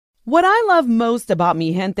What I love most about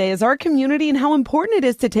Mi Gente is our community and how important it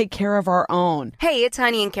is to take care of our own. Hey, it's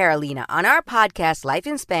Honey and Carolina. On our podcast, Life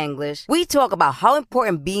in Spanglish, we talk about how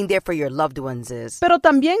important being there for your loved ones is. Pero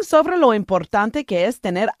también sobre lo importante que es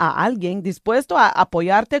tener a alguien dispuesto a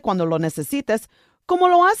apoyarte cuando lo necesites, como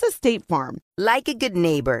lo hace State Farm. Like a good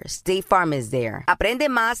neighbor, State Farm is there. Aprende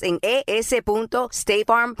más en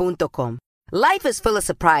es.statefarm.com. Life is full of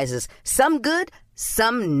surprises, some good,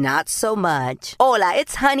 some not so much. Hola,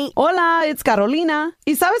 it's Honey. Hola, it's Carolina.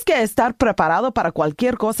 Y sabes que estar preparado para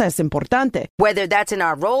cualquier cosa es importante. Whether that's in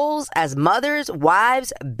our roles as mothers,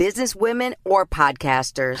 wives, businesswomen, or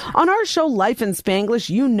podcasters. On our show Life in Spanglish,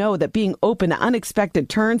 you know that being open to unexpected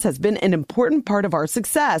turns has been an important part of our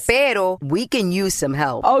success. Pero we can use some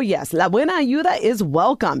help. Oh yes, la buena ayuda is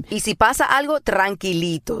welcome. Y si pasa algo,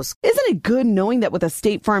 tranquilitos. Isn't it good knowing that with a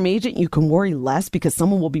State Farm agent, you can worry less because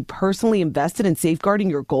someone will be personally invested in safeguarding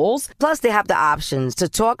your goals? Plus, they have the options to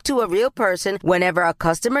talk to a real person whenever a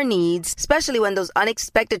customer needs, especially when those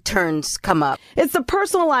unexpected turns come up. It's the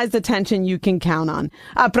personalized attention you can count on.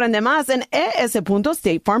 Aprende más en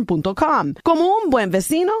es.statefarm.com. Como un buen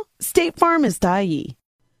vecino, State Farm está ahí.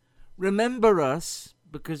 Remember us,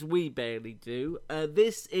 because we barely do.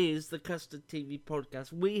 This is the Custard TV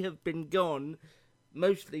podcast. We have been gone,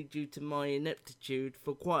 mostly due to my ineptitude,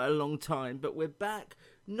 for quite a long time, but we're back.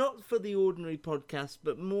 Not for the ordinary podcast,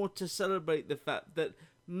 but more to celebrate the fact that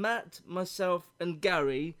Matt, myself, and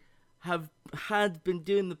Gary had been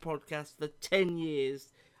doing the podcast for 10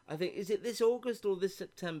 years. I think, is it this August or this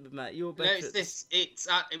September, Matt? You're better. No, it's this. It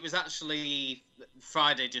was actually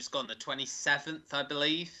Friday, just gone, the 27th, I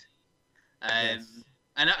believe. Yes.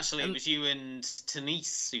 And actually, it was you and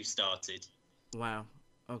Denise who started. Wow.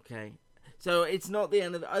 Okay. So it's not the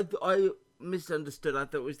end of I misunderstood. I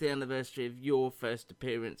thought it was the anniversary of your first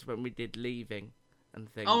appearance when we did Leaving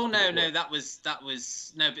and things. Oh no, that was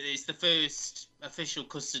no, but it's the first official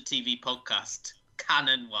Custard TV podcast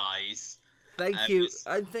canon wise. Thank you.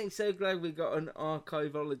 I'm so glad we got an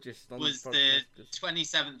archivologist on was the podcast. The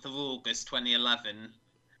 27th of August 2011,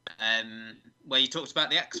 where you talked about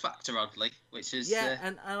the X Factor, oddly, which is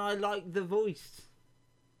and I like the voice.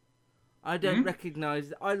 I don't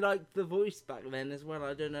recognise. I liked the voice back then as well.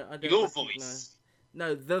 I don't know. Your voice?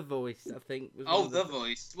 No, the voice. I think. Was the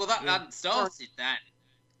voice. Well, that hadn't started then.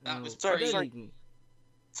 That was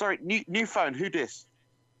Sorry. New phone. Who dis?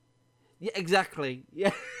 Yeah, exactly.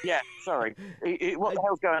 Yeah. Yeah. Sorry. What the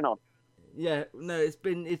hell's going on? Yeah. No, it's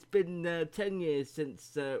been 10 years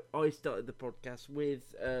since I started the podcast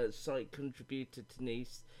with site contributor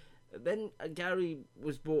Denise. Then Gary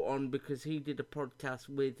was brought on because he did a podcast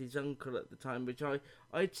with his uncle at the time, which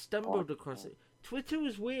I'd stumbled across it. Twitter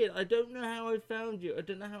was weird. I don't know how I found you. I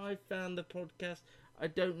don't know how I found the podcast. I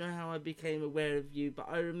don't know how I became aware of you, but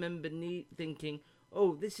I remember thinking,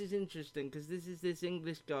 oh, this is interesting because this is this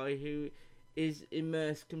English guy who is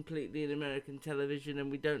immersed completely in American television, and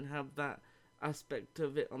we don't have that aspect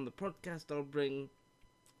of it on the podcast. I'll bring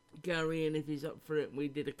Gary in if he's up for it. And we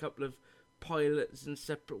did a couple of pilots and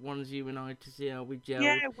separate ones, you and I, to see how we gelled.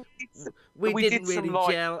 Yeah, we didn't really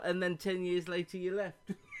gel, and then 10 years later you left.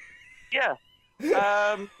 Yeah.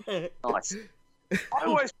 Nice. I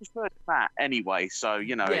always preferred Matt anyway, so,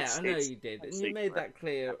 you know. Yeah, I know you did, and you made that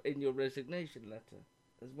clear in your resignation letter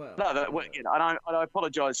as well. No, and I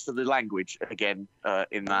apologise for the language again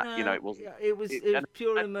in that, No, you know, it wasn't. Yeah, it was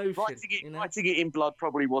pure emotion. Writing it in blood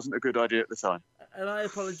probably wasn't a good idea at the time. And I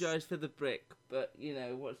apologise for the brick, but, you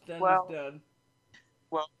know, what's done is done.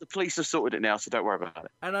 Well, the police have sorted it now, so don't worry about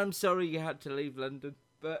it. And I'm sorry you had to leave London,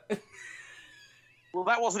 but... Well,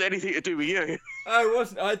 that wasn't anything to do with you. I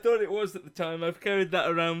wasn't. I thought it was at the time. I've carried that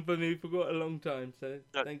around for me for quite a long time, so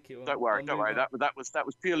thank you. Don't worry. That was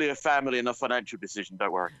purely a family and a financial decision,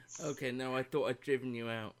 don't worry. Okay, no, I thought I'd driven you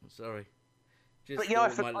out. Sorry. But yeah,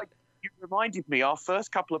 you reminded me, our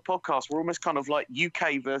first couple of podcasts were almost kind of like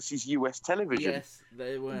UK versus US television. Yes,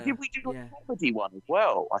 they were. Did we do a comedy one as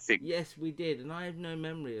well, I think? Yes, we did, and I have no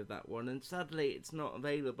memory of that one, and sadly it's not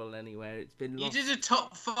available anywhere. It's been lost. You did a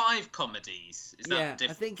top 5 comedies. Is that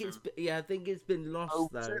different? I think it's been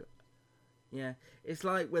lost though. Yeah, it's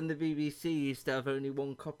like when the BBC used to have only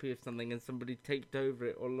one copy of something and somebody taped over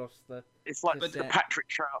it or lost the... It's like the Patrick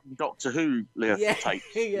Troughton Doctor Who tapes.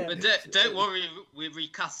 Yeah. But don't worry, we're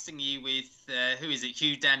recasting you with, who is it,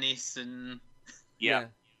 Hugh Dennis and... Yeah.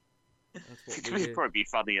 It'd probably be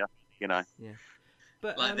funnier, you know. Yeah.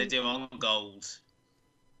 But, like they do on Gold.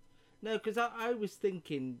 No, because I was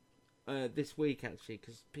thinking this week, actually,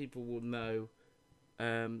 because people will know...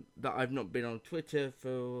 that I've not been on Twitter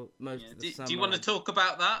for most of the summer. Do you want to talk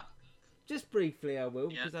about that? just briefly I will,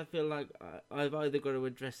 because I feel like I've either got to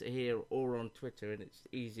address it here or on Twitter, and it's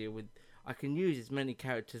easier with... I can use as many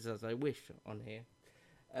characters as I wish on here.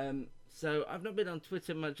 So I've not been on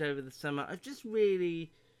Twitter much over the summer. I've just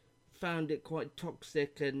really found it quite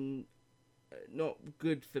toxic and not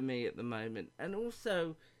good for me at the moment. And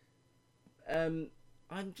also, I'm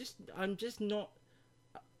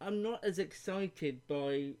not as excited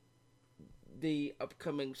by the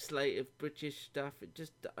upcoming slate of British stuff. It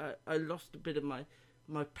just I lost a bit of my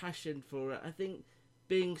passion for it. I think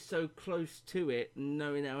being so close to it and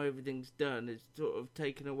knowing how everything's done has sort of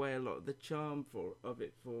taken away a lot of the charm of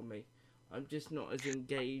it for me. I'm just not as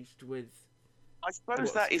engaged with... I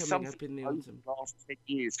suppose that is something over the last 10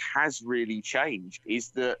 years has really changed, is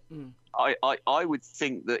that I would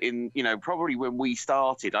think that in, probably when we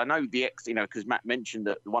started, I know the X, because Matt mentioned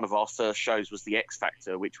that one of our first shows was the X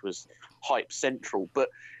Factor, which was hype central, but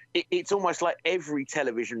it's almost like every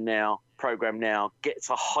television program now gets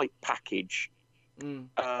a hype package.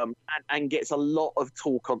 And gets a lot of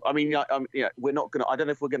talk on. I mean, we're not going to. I don't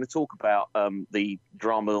know if we're going to talk about the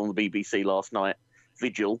drama on the BBC last night,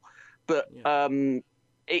 Vigil, but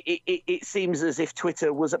it seems as if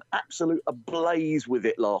Twitter was an absolute ablaze with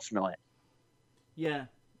it last night. Yeah.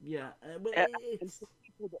 It's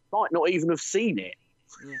people that might not even have seen it.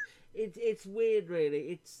 Yeah. It's weird,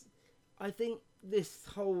 really. I think this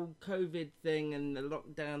whole COVID thing and the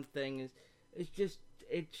lockdown thing is just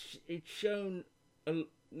it's shown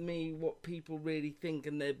me what people really think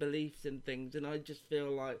and their beliefs and things, and I just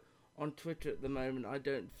feel like on Twitter at the moment I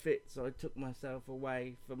don't fit, so I took myself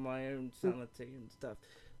away for my own sanity and stuff.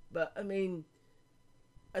 But I mean,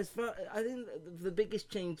 I think the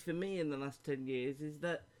biggest change for me in the last 10 years is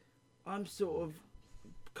that I'm sort of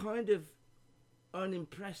kind of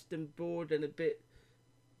unimpressed and bored and a bit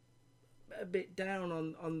down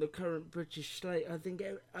on the current British slate. I think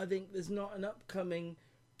there's not an upcoming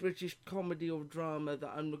British comedy or drama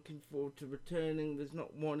that I'm looking forward to returning. There's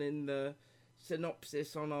not one in the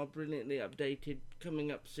synopsis on our brilliantly updated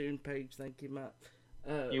coming up soon page. Thank you, Matt.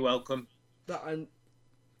 You're welcome.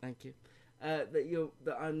 Thank you.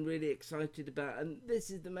 That I'm really excited about, and this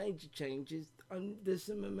is the major changes. There's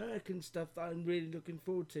some American stuff that I'm really looking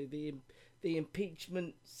forward to. The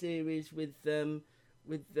impeachment series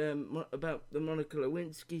about the Monica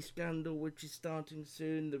Lewinsky scandal, which is starting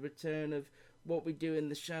soon. The return of What We Do in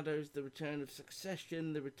the Shadows, the return of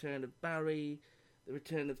Succession, the return of Barry, the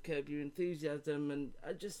return of Curb Your Enthusiasm, and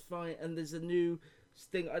I just find, and there's a new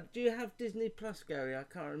thing. Do you have Disney Plus, Gary? I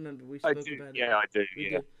can't remember. We spoke about it. Yeah, I do.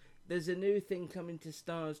 Yeah. There's a new thing coming to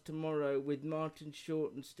Stars tomorrow with Martin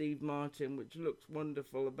Short and Steve Martin, which looks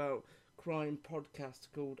wonderful, about crime podcast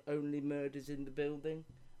called Only Murders in the Building,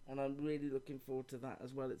 and I'm really looking forward to that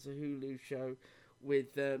as well. It's a Hulu show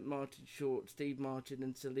with Martin Short, Steve Martin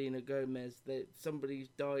and Selena Gomez. Somebody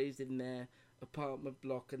dies in their apartment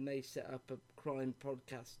block and they set up a crime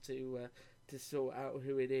podcast to sort out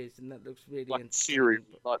who it is, and that looks really like serial,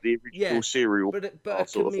 like the original Serial. But a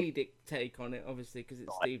comedic take on it, obviously, because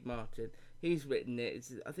it's Steve Martin. He's written it.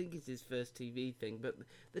 I think it's his first TV thing, but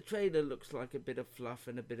the trailer looks like a bit of fluff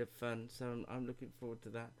and a bit of fun, so I'm looking forward to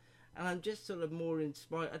that. And I'm just sort of more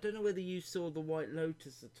inspired. I don't know whether you saw The White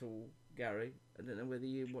Lotus at all, Gary. I don't know whether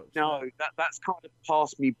you watched that's kind of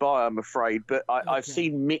passed me by, I'm afraid, but I've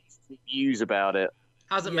seen mixed reviews about it.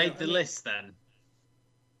 Has it made the list then?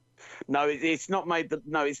 No, it's not made the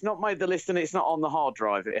list, and it's not on the hard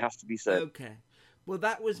drive, it has to be said. Okay. Well,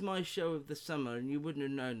 that was my show of the summer, and you wouldn't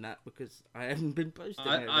have known that because I haven't been posting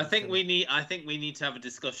it. I think we need to have a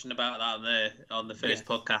discussion about that on the first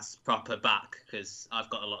podcast proper back, because I've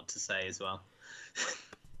got a lot to say as well.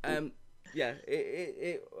 Yeah,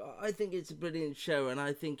 I think it's a brilliant show, and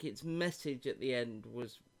I think its message at the end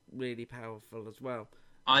was really powerful as well.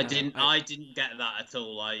 I didn't get that at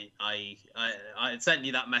all. I sent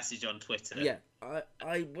you that message on Twitter. Yeah,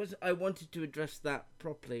 I wanted to address that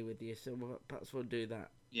properly with you, so perhaps we'll do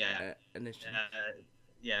that. Yeah. Initially.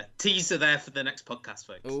 Teaser there for the next podcast,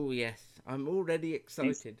 folks. Oh yes, I'm already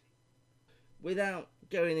excited. Without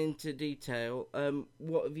going into detail,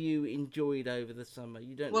 what have you enjoyed over the summer?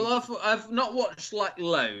 I've not watched like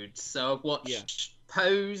loads, so I've watched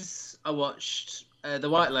Pose. I watched The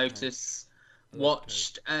White Lotus.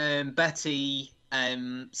 Watched Betty.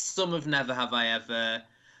 Some of Never Have I Ever.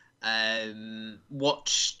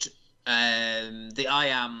 Watched the I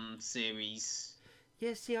Am series.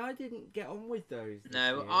 Yeah, see, I didn't get on with those.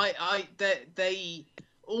 No, they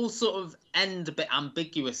all sort of end a bit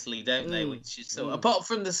ambiguously, don't they? Which is apart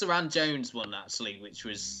from the Saran Jones one, actually, which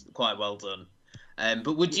was quite well done.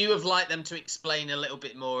 But would you have liked them to explain a little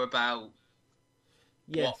bit more about?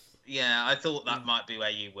 Yes. Yeah, I thought that might be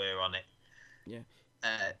where you were on it. Yeah.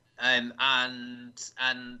 And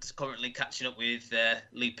currently catching up with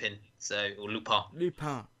Lupin. Lupin.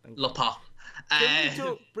 Lupin. Lupin. Can we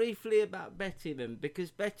talk briefly about Betty then?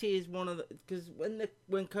 Because Betty is one of the... Because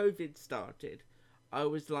when COVID started, I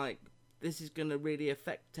was like, this is going to really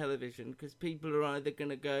affect television, because people are either going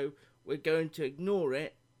to go, we're going to ignore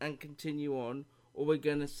it and continue on, or we're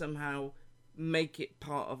going to somehow make it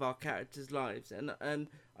part of our characters' lives. And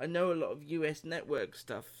I know a lot of US network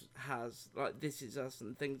stuff has, like This Is Us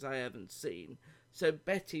and things I haven't seen. So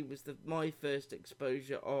Betty was my first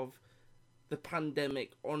exposure of the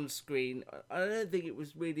pandemic on screen. I don't think it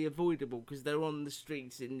was really avoidable, because they're on the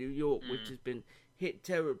streets in New York, which has been hit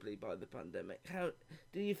terribly by the pandemic. How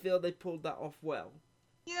do you feel they pulled that off well?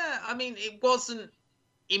 Yeah, I mean, it wasn't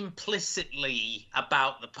implicitly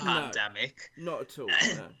about the pandemic. No, not at all.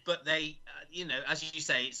 No. But they, as you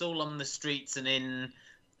say, it's all on the streets and in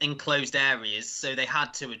enclosed areas, so they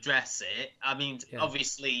had to address it. I mean,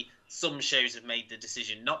 obviously, some shows have made the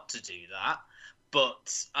decision not to do that,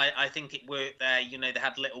 but I think it worked there. They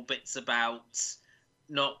had little bits about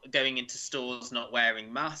not going into stores, not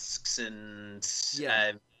wearing masks, and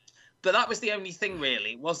but that was the only thing,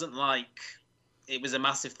 really. It wasn't like it was a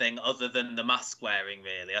massive thing other than the mask wearing,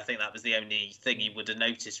 really. I think that was the only thing you would have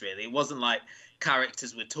noticed, really. It wasn't like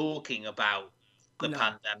characters were talking about the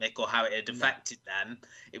pandemic or how it had affected them.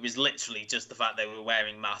 It was literally just the fact they were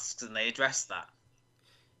wearing masks, and they addressed that.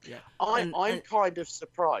 Yeah, I'm kind of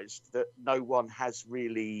surprised that no one has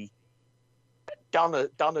really done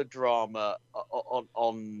a drama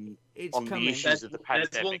on the issues of the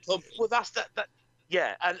pandemic. Well, that's that.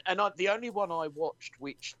 Yeah, and the only one I watched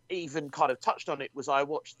which even kind of touched on it was I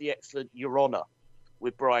watched the excellent Your Honor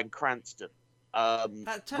with Bryan Cranston,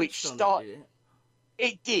 which started.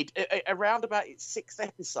 It did. Around about its 6th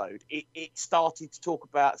episode, it started to talk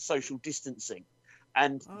about social distancing.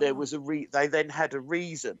 And there was they then had a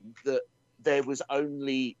reason that there was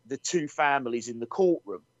only the two families in the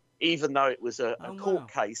courtroom, even though it was a court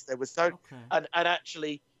case. There was no, and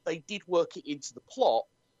actually they did work it into the plot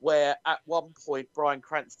where at one point Bryan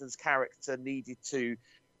Cranston's character needed to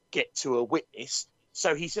get to a witness.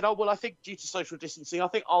 So he said, I think due to social distancing, I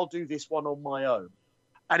think I'll do this one on my own.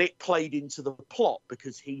 And it played into the plot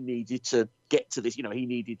because he needed to get to this, he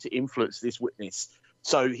needed to influence this witness.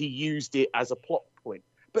 So he used it as a plot point.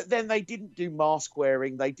 But then they didn't do mask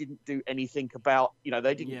wearing. They didn't do anything about,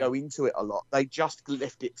 they didn't go into it a lot. They just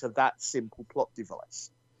left it to that simple plot device.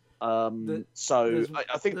 I think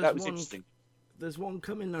that was interesting. There's one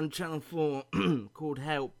coming on Channel 4 called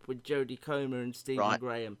Help with Jodie Comer and Stephen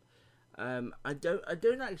Graham. I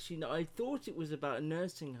don't actually know. I thought it was about a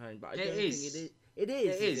nursing home, but I don't think it is. It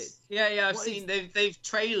is. Yeah. I've seen they've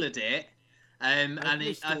trailered it. I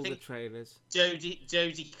think the trailers.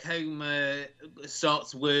 Jodie Comer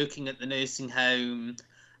starts working at the nursing home,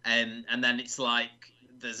 and then it's like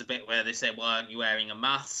there's a bit where they say, "Why aren't you wearing a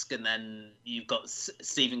mask?" And then you've got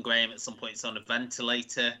Stephen Graham at some point is on a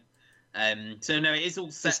ventilator. So no, it is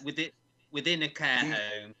all set within a care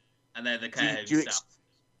home, and they're the care home staff.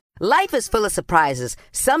 Life is full of surprises,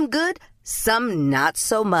 some good, some not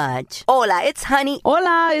so much. Hola, it's Honey.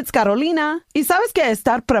 Hola, it's Carolina. Y sabes que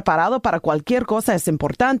estar preparado para cualquier cosa es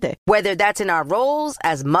importante. Whether that's in our roles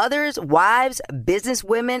as mothers, wives,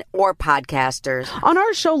 businesswomen, or podcasters. On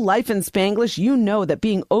our show, Life in Spanglish, you know that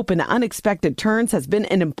being open to unexpected turns has been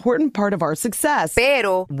an important part of our success.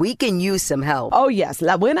 Pero we can use some help. Oh, yes.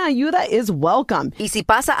 La buena ayuda is welcome. Y si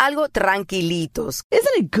pasa algo, tranquilitos.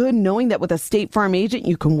 Isn't it good knowing that with a State Farm agent,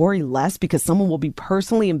 you can worry less because someone will be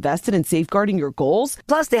personally invested in safeguarding your goals?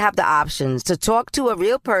 Plus, they have the options to talk to a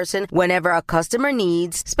real person whenever a customer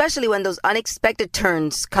needs, especially when those unexpected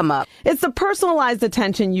turns come up. It's the personalized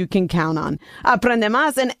attention you can count on. Aprende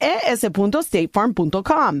más en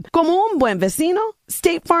es.statefarm.com. Como un buen vecino,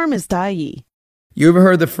 State Farm está allí. You ever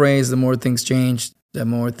heard the phrase, the more things change, the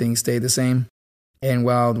more things stay the same? And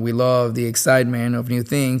while we love the excitement of new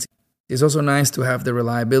things, it's also nice to have the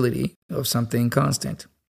reliability of something constant.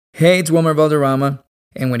 Hey, it's Wilmer Valderrama.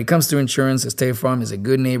 And when it comes to insurance, State Farm is a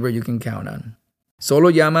good neighbor you can count on. Solo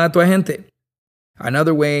llama a tu agente.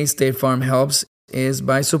 Another way State Farm helps is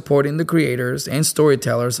by supporting the creators and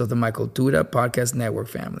storytellers of the My Cultura Podcast Network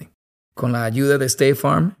family. Con la ayuda de State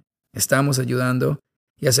Farm, estamos ayudando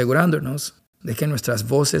y asegurándonos de que nuestras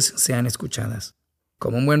voces sean escuchadas.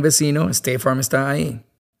 Como un buen vecino, State Farm está ahí.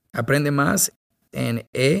 Aprende más en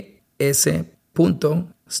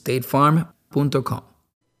es.statefarm.com.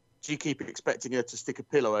 Do you keep expecting her to stick a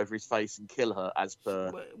pillow over his face and kill her as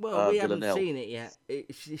per Well, we haven't seen it yet.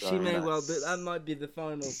 She may well, but that might be the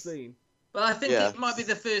final scene. But I think it might be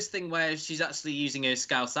the first thing where she's actually using her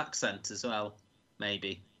Scouse accent as well,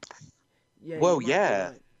 maybe. Yeah. Well, yeah.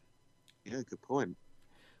 Right. Yeah, good point.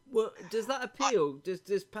 Well, does that appeal?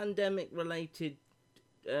 Does pandemic-related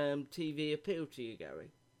TV appeal to you, Gary?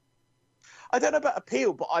 I don't know about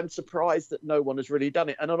appeal, but I'm surprised that no one has really done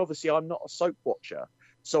it. And obviously, I'm not a soap watcher,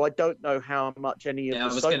 so I don't know how much any of the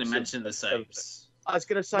soaps... I was going to mention the soaps. I was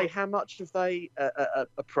going to say, how much have they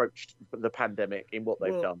approached the pandemic in what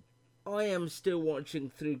they've done? I am still watching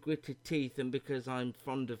through gritted teeth, and because I'm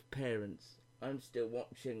fond of parents, I'm still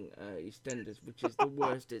watching EastEnders, which is the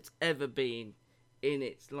worst it's ever been in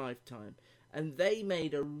its lifetime. And they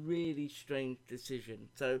made a really strange decision.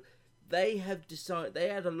 So they have decided, they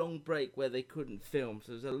had a long break where they couldn't film,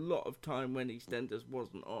 so there's a lot of time when EastEnders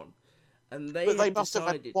wasn't on. And they must have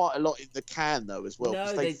had quite a lot in the can, though, as well.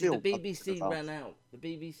 No, the BBC ran out. The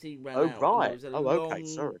BBC ran out. Oh, right. There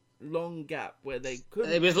was a long gap where they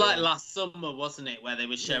couldn't. It was like last summer, wasn't it, where they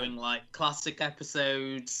were showing like classic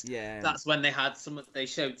episodes. Yeah. That's when they had they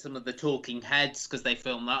showed some of the talking heads because they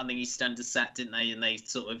filmed that on the EastEnders set, didn't they? And they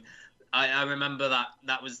sort of, I remember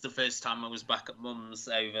that was the first time I was back at Mum's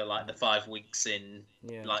over like the 5 weeks in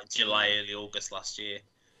like July, early August last year.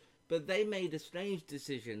 But they made a strange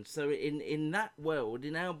decision. So in that world,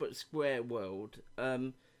 in Albert Square world,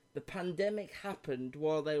 the pandemic happened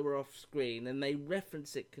while they were off screen, and they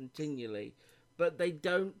reference it continually. But they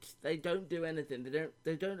don't do anything.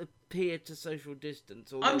 They don't appear to social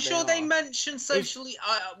distance. I'm sure they mention socially.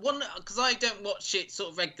 Because I don't watch it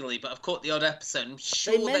sort of regularly, but I've caught the odd episode. I'm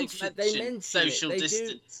sure they mention social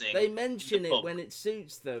distancing. They mention it when it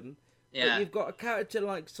suits them. Yeah. But you've got a character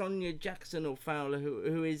like Sonia Jackson or Fowler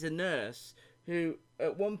who is a nurse who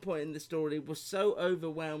at one point in the story was so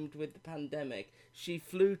overwhelmed with the pandemic she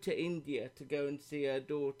flew to India to go and see her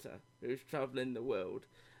daughter who's travelling the world.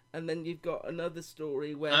 And then you've got another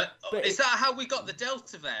story where... is that how we got the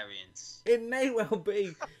Delta variants? It may well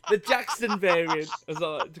be. The Jackson variant, as I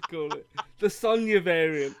like to call it. The Sonia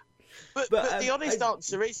variant. But the honest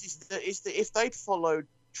answer is that if they'd followed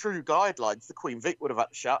true guidelines, the Queen Vic would have had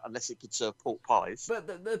to shut unless it could serve pork pies. But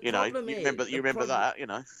the problem is... You remember that, you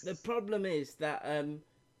know. The problem is that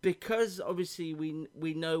because obviously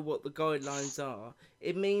we know what the guidelines are,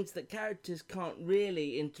 it means that characters can't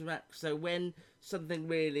really interact. So when something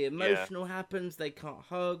really emotional happens, they can't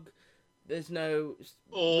hug. There's no...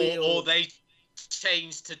 Or they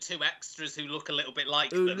change to two extras who look a little bit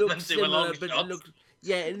like them and do a long shot.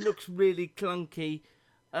 It looks really clunky.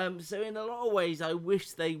 So in a lot of ways, I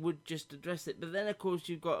wish they would just address it. But then, of course,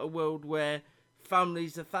 you've got a world where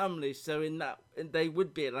families are families. So in that, they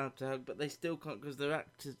would be allowed to hug, but they still can't because they're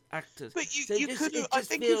actors. But it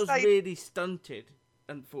just feels really stunted,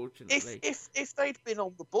 unfortunately. If they'd been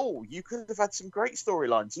on the ball, you could have had some great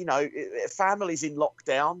storylines. You know, families in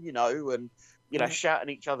lockdown. You know, and shouting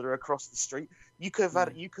at each other across the street. You could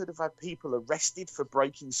have had people arrested for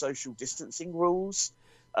breaking social distancing rules.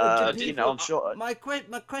 I'm sure. My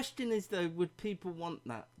question is though, would people want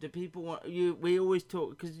that? Do people want you? We always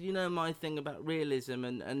talk because my thing about realism,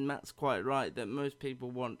 and Matt's quite right that most people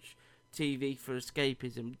watch TV for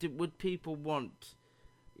escapism. Would people want,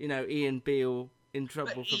 Ian Beale in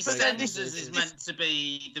trouble for breaking? EastEnders is meant to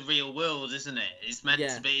be the real world, isn't it? It's meant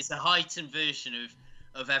to be. It's a heightened version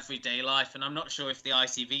of everyday life, and I'm not sure if the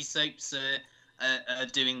ITV soaps are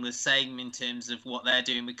doing the same in terms of what they're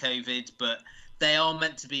doing with COVID, but they are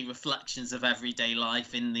meant to be reflections of everyday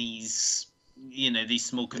life in these, these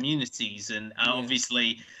small communities. And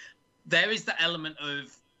obviously there is the element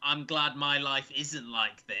of, I'm glad my life isn't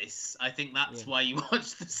like this. I think that's why you watch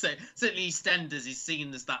certainly EastEnders is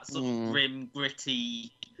seen as that sort of grim,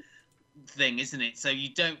 gritty thing, isn't it? So you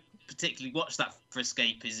don't particularly watch that for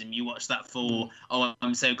escapism. You watch that for,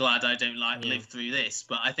 I'm so glad I don't live through this.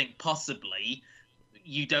 But I think possibly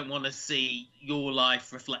you don't want to see your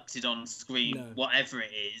life reflected on screen, whatever it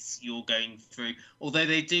is you're going through. Although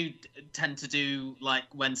they do tend to do, like,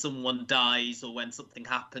 when someone dies or when something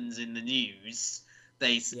happens in the news,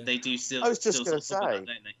 they do still. I was just going to say, don't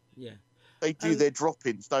they? Yeah, they do their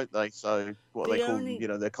drop-ins, don't they? So what they call,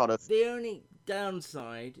 they're kind of. The only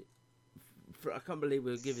downside, I can't believe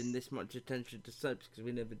we're giving this much attention to soaps because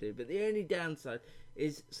we never do. But the only downside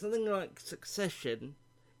is something like Succession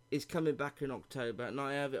is coming back in October, and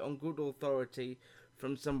I have it on good authority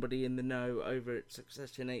from somebody in the know over at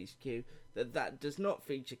Succession HQ that does not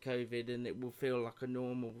feature COVID, and it will feel like a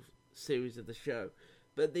normal series of the show.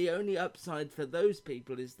 But the only upside for those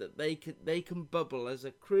people is that they can bubble as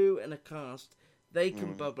a crew and a cast. They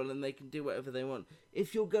can bubble and they can do whatever they want.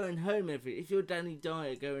 If you're if you're Danny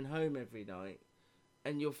Dyer going home every night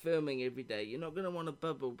and you're filming every day, you're not going to want to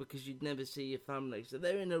bubble because you'd never see your family. So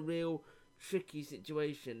they're in a real tricky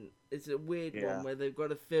situation. It's a weird one where they've got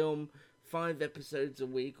to film 5 episodes a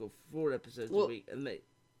week or 4 episodes a week, and they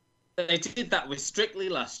did that with Strictly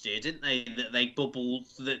last year, didn't they? That they bubbled,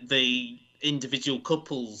 that the individual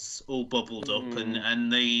couples all bubbled up,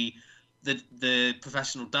 and the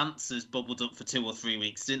professional dancers bubbled up for 2 or 3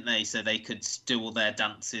 weeks, didn't they? So they could do all their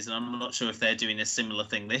dances, and I'm not sure if they're doing a similar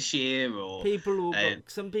thing this year or.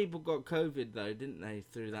 Some people got COVID though, didn't they?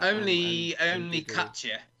 Through that. Only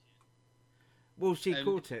Katya. Well, she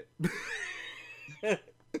caught it.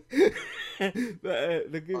 But,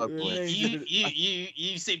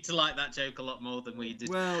 you seem to like that joke a lot more than we did.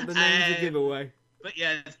 Well, the name's a giveaway.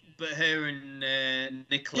 But her and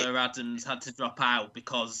Nicola Adams had to drop out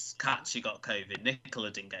because Katya got COVID. Nicola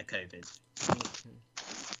didn't get COVID.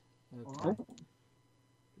 Okay.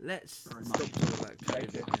 Let's stop talking about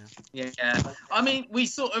COVID now. Yeah. I mean, we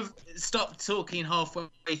sort of stopped talking halfway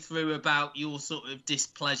through about your sort of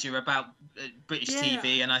displeasure about British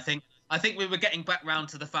TV, and I think we were getting back round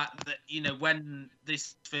to the fact that, you know, when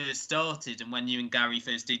this first started and when you and Gary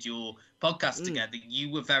first did your podcast together,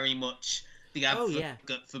 you were very much the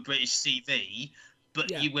advocate for British TV, but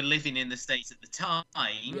you were living in the States at the time,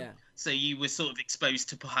 so you were sort of exposed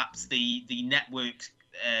to perhaps the network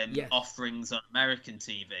offerings on American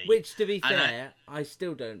TV. Which, to be fair, I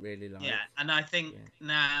still don't really like. Yeah, and I think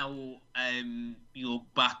now you're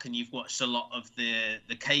back and you've watched a lot of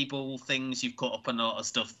the cable things. You've caught up on a lot of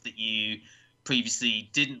stuff that you previously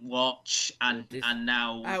didn't watch, and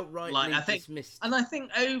now outright dismissed. And I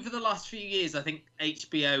think over the last few years, I think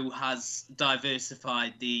HBO has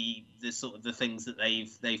diversified the sort of the things that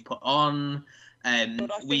they've put on.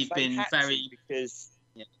 We've been very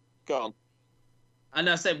go on. And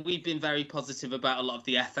I said we've been very positive about a lot of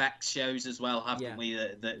the FX shows as well, haven't we?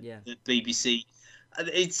 The BBC.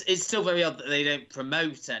 It's still very odd that they don't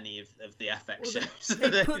promote any of the FX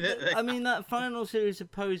shows. I mean, that final series of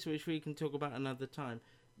Pose, which we can talk about another time,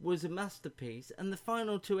 was a masterpiece, and the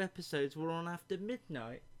final 2 episodes were on after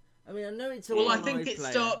midnight. I mean, I know it's all. Well, I think it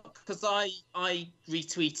started because I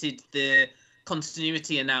retweeted the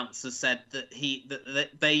continuity announcer said that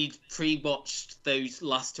they pre-watched those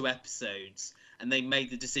last 2 episodes. And they made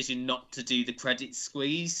the decision not to do the credit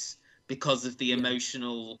squeeze because of the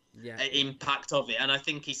emotional impact of it. And I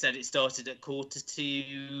think he said it started at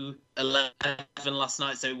 11:15 last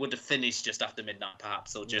night, so it would have finished just after midnight,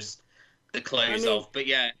 perhaps, or just the close of. But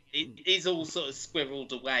it is all sort of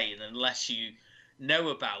squirreled away, and unless you know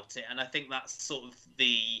about it, and I think that's sort of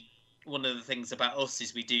one of the things about us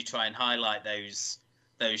is we do try and highlight those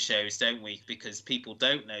shows, don't we? Because people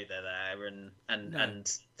don't know they're there, and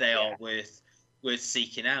they are worth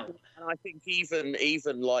seeking out. And I think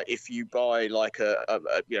even like if you buy like a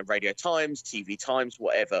Radio Times, TV Times,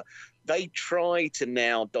 whatever, they try to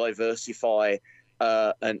now diversify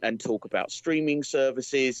and talk about streaming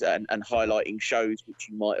services and highlighting shows which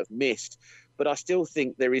you might have missed. But I still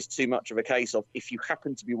think there is too much of a case of if you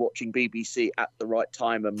happen to be watching BBC at the right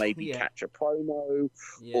time and maybe catch a promo,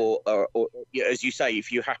 or as you say,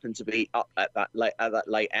 if you happen to be up at that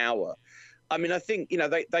late hour. I mean, I think, you know,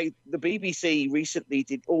 the BBC recently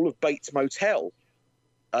did all of Bates Motel,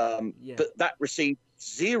 but that received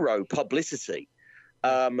 0 publicity.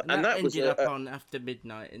 And that ended up on after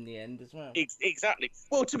midnight in the end as well. Exactly.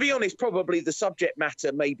 Well, to be honest, probably the subject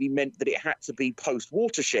matter maybe meant that it had to be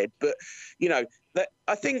post-Watershed. But, you know,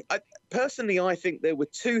 I think there were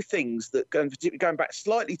 2 things that, going back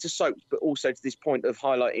slightly to soaps, but also to this point of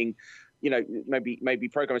highlighting, you know, maybe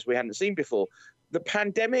programs we hadn't seen before. The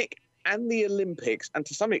pandemic and the Olympics, and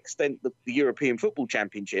to some extent the European Football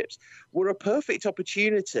Championships, were a perfect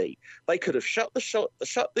opportunity. They could have shut the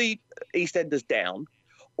EastEnders down,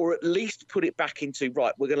 or at least put it back into,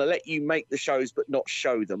 right, we're going to let you make the shows but not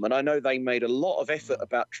show them. And I know they made a lot of effort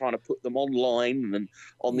about trying to put them online and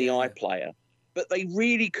on the iPlayer, but they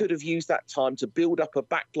really could have used that time to build up a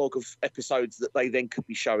backlog of episodes that they then could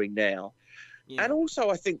be showing now. Yeah. And also,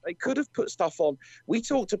 I think they could have put stuff on. We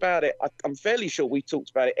talked about it. I'm fairly sure we talked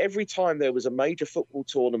about it every time there was a major football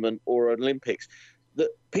tournament or an Olympics,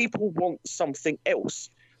 that people want something else.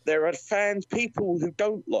 There are people who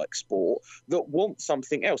don't like sport that want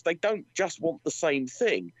something else. They don't just want the same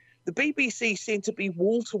thing. The BBC seemed to be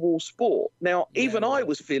wall-to-wall sport. Now, I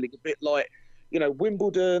was feeling a bit like, you know,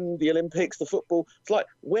 Wimbledon, the Olympics, the football. It's like,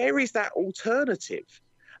 where is that alternative?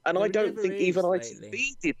 And I don't think even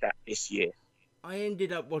ITV did that this year. I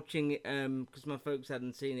ended up watching it because my folks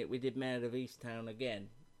hadn't seen it. We did Mayor of Easttown again,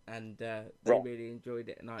 and they really enjoyed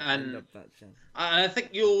it, and I loved that show. I think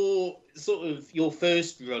your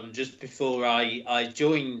first run just before I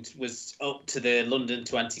joined was up to the London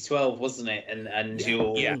 2012, wasn't it? And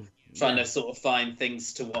you're trying to sort of find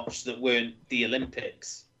things to watch that weren't the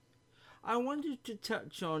Olympics. I wanted to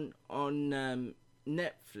touch on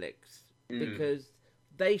Netflix because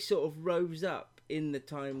they sort of rose up in the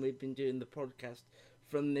time we've been doing the podcast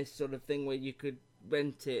from this sort of thing where you could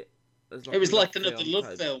rent it. It was like another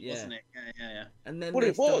love film, wasn't it? Yeah. And then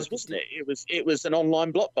it was, wasn't it? It was an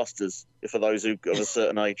online Blockbusters for those who've got a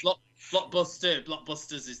certain age.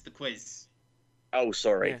 Blockbusters is the quiz. Oh,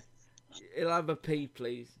 sorry. Yeah. It'll have a P,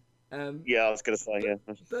 please. Yeah, I was going to say, yeah.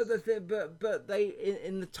 But they,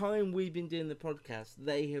 in the time we've been doing the podcast,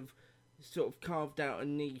 they have sort of carved out a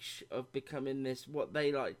niche of becoming this, what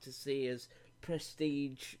they like to see as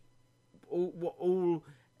prestige, all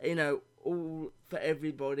for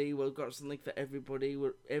everybody. We've got something for everybody.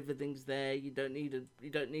 Everything's there. You don't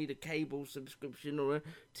need a cable subscription or a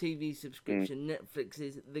TV subscription. Netflix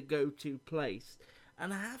is the go-to place.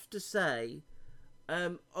 And I have to say,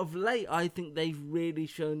 of late, I think they've really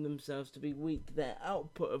shown themselves to be weak. Their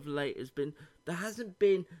output of late has been,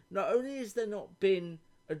 not only has there not been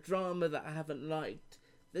a drama that I haven't liked,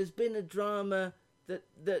 there's been a drama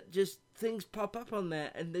that just things pop up on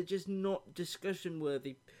there and they're just not discussion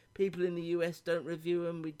worthy. People in the US don't review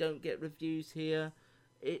them. We don't get reviews here.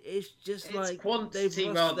 It's like quantity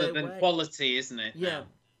rather than quality, isn't it? Yeah.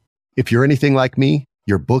 If you're anything like me,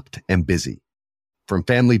 you're booked and busy. From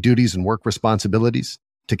family duties and work responsibilities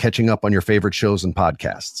to catching up on your favorite shows and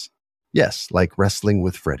podcasts. Yes, like Wrestling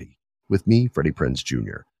with Freddie. With me, Freddie Prinze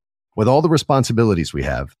Jr. With all the responsibilities we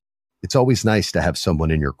have, it's always nice to have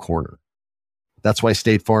someone in your corner. That's why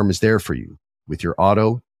State Farm is there for you with your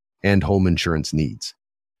auto and home insurance needs,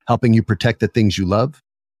 helping you protect the things you love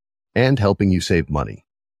and helping you save money.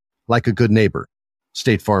 Like a good neighbor,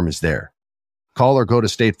 State Farm is there. Call or go to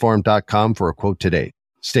statefarm.com for a quote today.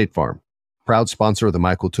 State Farm, proud sponsor of the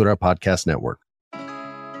My Cultura Podcast Network.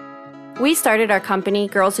 We started our company,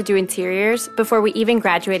 Girls Who Do Interiors, before we even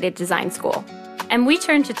graduated design school. And we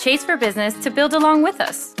turned to Chase for Business to build along with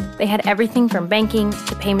us. They had everything from banking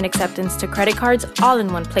to payment acceptance to credit cards all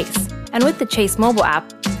in one place. And with the Chase mobile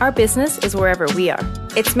app, our business is wherever we are.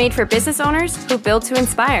 It's made for business owners who build to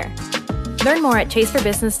inspire. Learn more at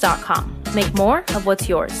chaseforbusiness.com. Make more of what's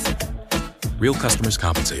yours. Real customers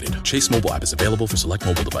compensated. Chase mobile app is available for select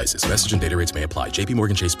mobile devices. Message and data rates may apply. JP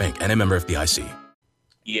Morgan Chase Bank and a member FDIC.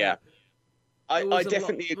 Yeah. I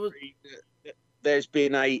definitely agree that there's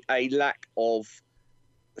been a lack of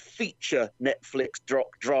feature Netflix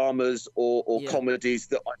dramas or comedies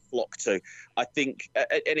that I flock to. I think, and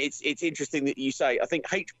it's interesting that you say, I think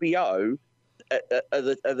HBO are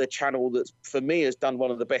the channel that, for me, has done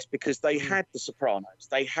one of the best because they had The Sopranos,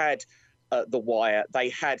 they had The Wire, they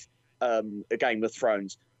had a Game of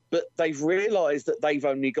Thrones, but they've realised that they've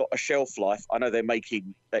only got a shelf life. I know they're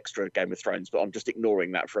making extra Game of Thrones, but I'm just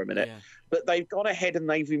ignoring that for a minute. Yeah. But they've gone ahead and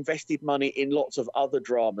they've invested money in lots of other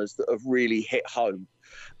dramas that have really hit home.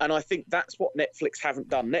 And I think that's what Netflix haven't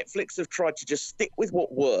done. Netflix have tried to just stick with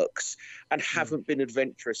what works and haven't been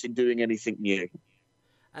adventurous in doing anything new.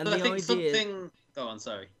 And I think something... Go on,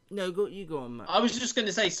 sorry. No, you go on, Matt. I was just going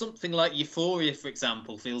to say something like Euphoria, for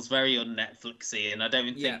example, feels very un-Netflixy, and I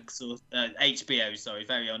don't think HBO, sorry,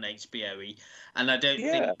 very un-HBO-y, and I don't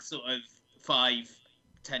think sort of 5-10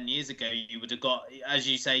 years ago you would have got, as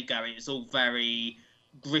you say, Gary, it's all very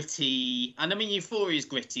gritty, and I mean Euphoria is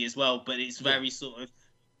gritty as well, but it's very sort of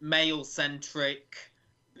male-centric,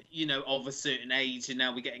 of a certain age, and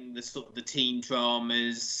now we're getting the sort of the teen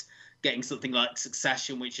dramas. Getting something like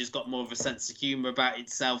Succession, which has got more of a sense of humour about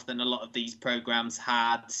itself than a lot of these programs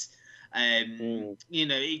had.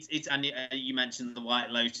 It's and you mentioned The White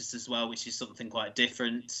Lotus as well, which is something quite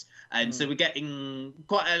different. And so we're getting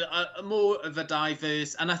quite a more of a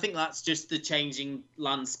diverse, and I think that's just the changing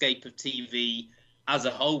landscape of TV as a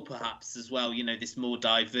whole, perhaps as well. This more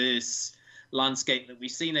diverse landscape that we've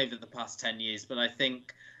seen over the past 10 years. But I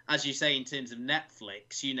think, as you say, in terms of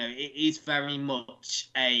Netflix, it is very much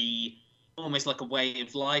almost like a way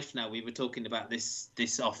of life now. We were talking about this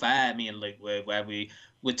off air, me and Luke, where we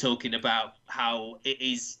were talking about how it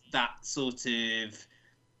is that sort of,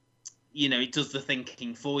 it does the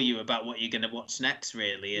thinking for you about what you're going to watch next,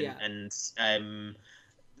 really. And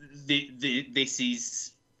this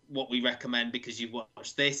is what we recommend because you've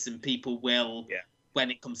watched this, and people will... Yeah. When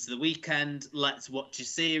it comes to the weekend, let's watch a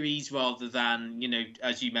series rather than,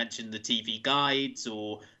 as you mentioned, the TV guides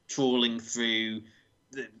or trawling through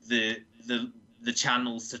the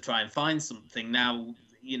channels to try and find something. Now,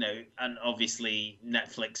 and obviously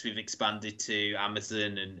Netflix, we've expanded to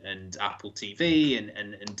Amazon and Apple TV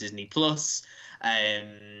and Disney Plus.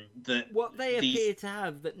 What they appear to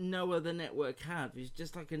have that no other network have is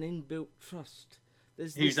just like an inbuilt trust.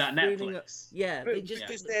 Who's that, Netflix? They just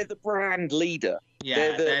because they're the brand leader.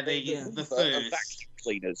 Yeah, they're the first vacuum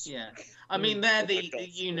cleaners. Yeah, I mean they're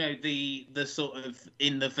the sort of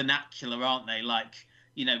in the vernacular, aren't they? Like,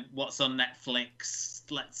 what's on Netflix?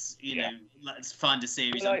 Let's let's find a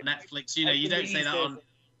series on Netflix. You don't say that on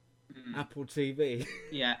Apple TV.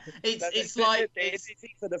 Yeah, it's like there's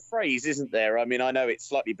even the phrase, isn't there? I mean, I know it's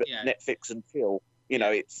slightly, but Netflix and chill.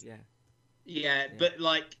 It's but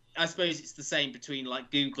like, I suppose it's the same between like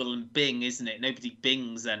Google and Bing, isn't it? Nobody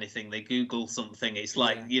Bings anything; they Google something. It's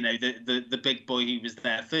like the big boy who was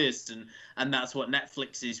there first, and that's what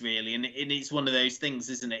Netflix is really. And it's one of those things,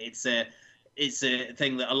 isn't it? It's a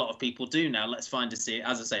thing that a lot of people do now. Let's find a series,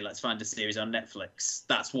 as I say, let's find a series on Netflix.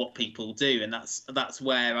 That's what people do, and that's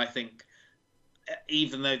where I think,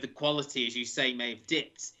 even though the quality, as you say, may have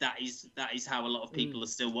dipped, that is how a lot of people are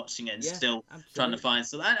still watching it and still trying to find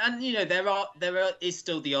stuff. And there is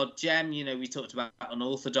still the odd gem. We talked about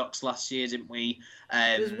Unorthodox last year, didn't we?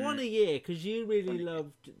 There's one a year, because you really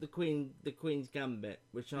loved the Queen's Gambit,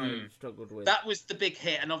 which I struggled with. That was the big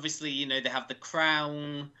hit, and obviously they have The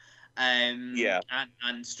Crown.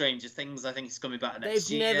 And Stranger Things. I think it's coming back next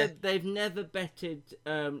year. They've never betted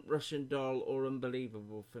Russian Doll or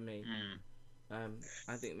Unbelievable for me.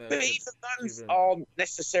 I think but even those aren't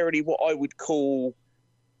necessarily what I would call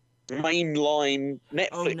mainline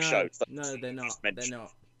Netflix shows. No, they're not. They're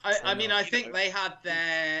not. I mean, I think they had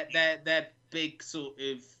their big sort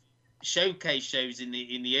of showcase shows in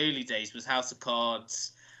the early days was House of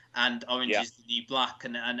Cards and Orange is the New Black,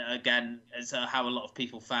 and again, it's how a lot of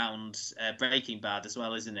people found Breaking Bad as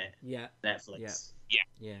well, isn't it? Yeah. Netflix.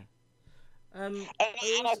 Yeah. And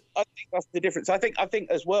I think that's the difference. I think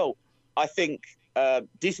as well. I think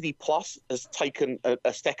Disney Plus has taken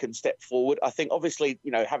a second step forward. I think obviously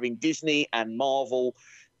having Disney and Marvel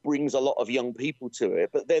brings a lot of young people to it.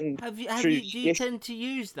 But then do you tend to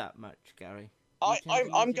use that much, Gary?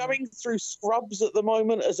 I'm going through Scrubs at the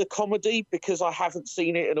moment as a comedy because I haven't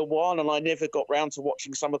seen it in a while and I never got round to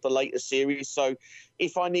watching some of the later series. So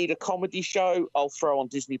if I need a comedy show, I'll throw on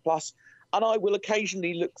Disney Plus. And I will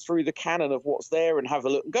occasionally look through the canon of what's there and have a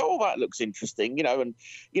look and go, oh, that looks interesting,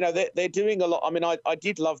 they're doing a lot. I mean, I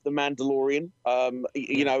did love The Mandalorian,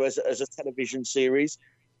 as a television series.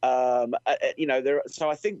 So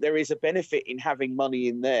I think there is a benefit in having money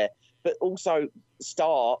in there. But also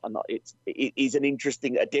Star, and it is an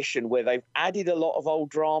interesting addition where they've added a lot of old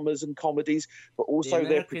dramas and comedies, but also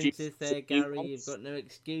they're producing. Gary, you've got no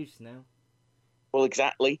excuse now. Well,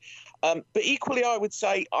 exactly. But equally, I would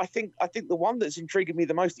say I think the one that's intriguing me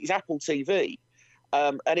the most is Apple TV,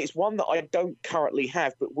 and it's one that I don't currently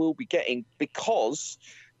have, but will be getting because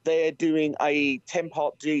they're doing a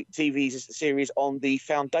 10-part TV series on the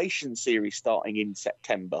Foundation series starting in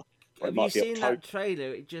September. Have you seen that trailer?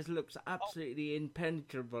 It just looks absolutely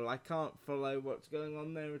impenetrable. I can't follow what's going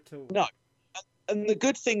on there at all. No. And the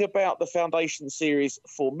good thing about the Foundation series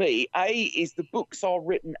for me, is the books are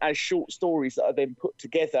written as short stories that are then put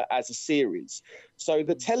together as a series. So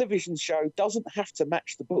the television show doesn't have to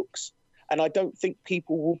match the books. And I don't think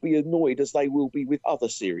people will be annoyed as they will be with other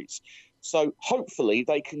series. So hopefully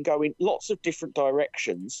they can go in lots of different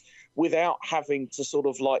directions without having to sort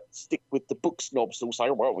of like stick with the book snobs who'll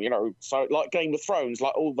say, well, so like Game of Thrones,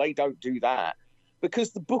 like, oh, they don't do that.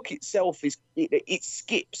 Because the book itself it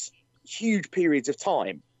skips huge periods of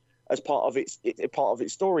time as part of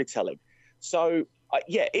its storytelling. So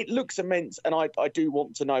it looks immense, and I do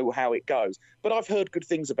want to know how it goes. But I've heard good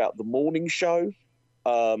things about The Morning Show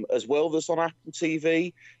as well, that's on Apple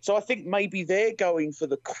TV. So I think maybe they're going for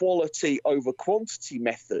the quality over quantity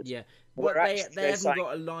method. Yeah, well, they haven't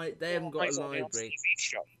got a library.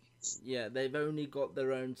 Yeah, they've only got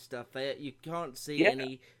their own stuff. You can't see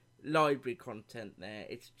any library content there.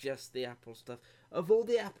 It's just the Apple stuff. Of all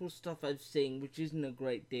the Apple stuff I've seen, which isn't a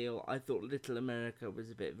great deal, I thought Little America was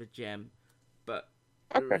a bit of a gem, but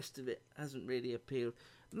the rest of it hasn't really appealed.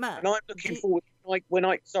 Matt, and I'm looking forward. When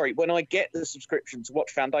I get the subscription to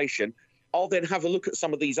watch Foundation, I'll then have a look at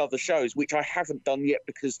some of these other shows, which I haven't done yet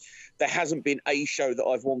because there hasn't been a show that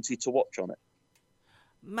I've wanted to watch on it.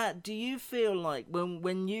 Matt, do you feel like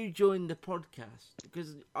when you joined the podcast,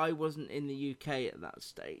 because I wasn't in the UK at that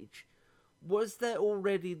stage, was there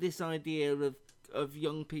already this idea of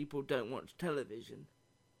young people don't watch television?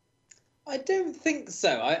 I don't think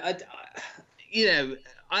so. I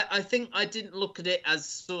think I didn't look at it as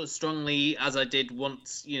sort of strongly as I did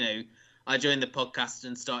once, I joined the podcast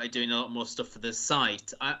and started doing a lot more stuff for the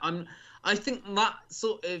site. I think that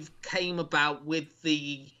sort of came about with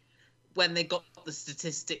when they got the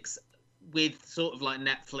statistics with sort of like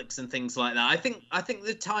Netflix and things like that. I think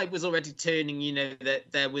the tide was already turning,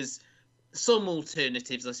 that there was some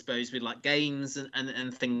alternatives, I suppose, with like games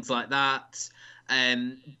and things like that.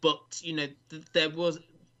 But you know, there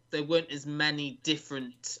weren't as many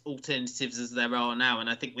different alternatives as there are now, and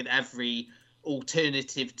I think with every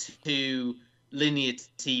alternative to linear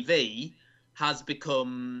TV has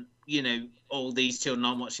become, you know, all these children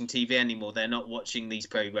aren't watching TV anymore. They're not watching these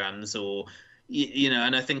programs, or you know,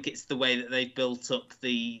 and I think it's the way that they've built up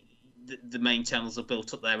the main channels have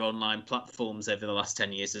built up their online platforms over the last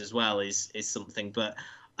 10 years as well is something. But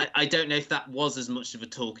I don't know if that was as much of a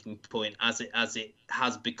talking point as it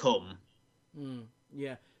has become.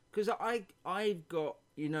 Yeah, because I've got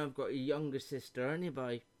a younger sister only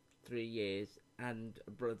by 3 years and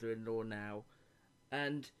a brother-in-law now,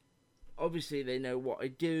 and obviously they know what I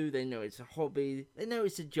do, they know it's a hobby, they know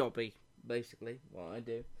it's a jobby, basically, what I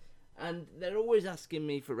do. And they're always asking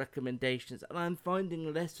me for recommendations, and I'm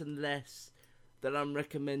finding less and less that I'm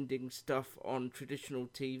recommending stuff on traditional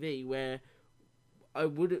TV, where I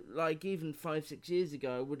would have, like, even 5-6 years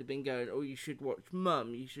ago, I would have been going, oh, you should watch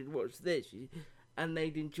Mum, you should watch this, and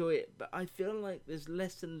they'd enjoy it. But I feel like there's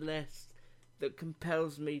less and less that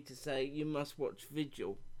compels me to say, you must watch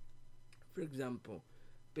Vigil, for example,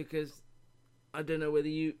 because I don't know whether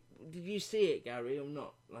did you see it, Gary, or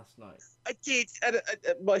not last night? I did, and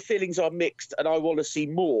my feelings are mixed, and I want to see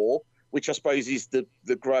more, which I suppose is the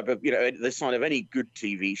grab of, you know, the sign of any good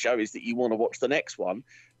TV show is that you want to watch the next one.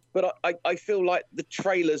 But I feel like the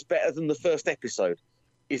trailer's better than the first episode.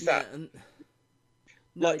 Is that...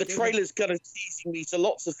 No, like, the trailer's kind of teasing me to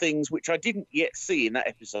lots of things which I didn't yet see in that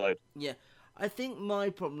episode. Yeah, I think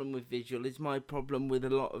my problem with Visual is my problem with a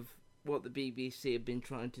lot of what the BBC have been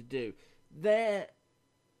trying to do. Their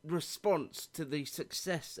response to the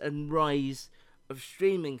success and rise of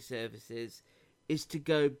streaming services is to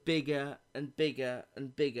go bigger and bigger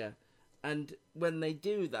and bigger. And when they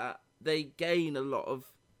do that, they gain a lot of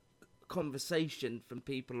conversation from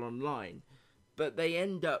people online. But they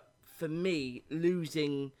end up, for me,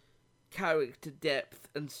 losing character depth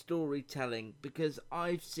and storytelling, because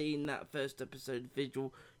I've seen that first episode of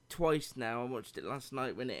Vigil twice now. I watched it last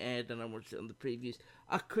night when it aired, and I watched it on the previews.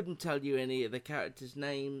 I couldn't tell you any of the characters'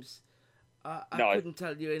 names. I couldn't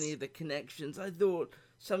tell you any of the connections. I thought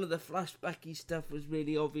some of the flashbacky stuff was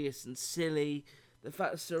really obvious and silly. The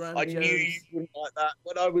fact Saran I Jones... knew you wouldn't like that.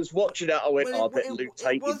 When I was watching that, I went, I bet Luke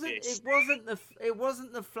taking this. It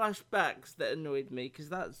wasn't the flashbacks that annoyed me, because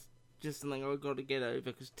that's just something I've got to get over,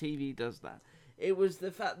 because TV does that. It was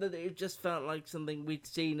the fact that it just felt like something we'd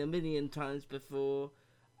seen a million times before.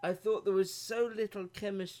 I thought there was so little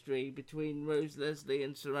chemistry between Rose Leslie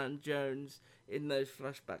and Saran Jones in those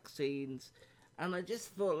flashback scenes, and I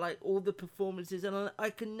just thought, like, all the performances, and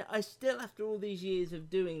I still, after all these years of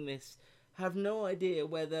doing this, have no idea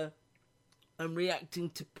whether I'm reacting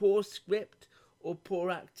to poor script or poor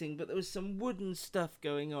acting, but there was some wooden stuff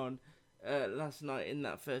going on last night in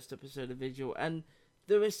that first episode of Vigil, and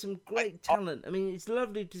there is some great talent. I mean, it's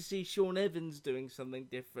lovely to see Sean Evans doing something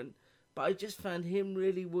different, but I just found him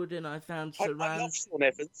really wooden. I found Saran... I love Sean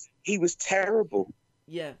Evans. He was terrible.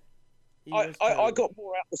 Yeah. I got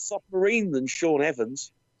more out of the Submarine than Sean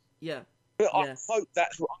Evans. Yeah. But yeah. I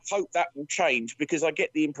hope that will change, because I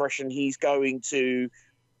get the impression he's going to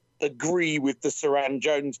agree with the Saran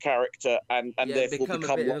Jones character and therefore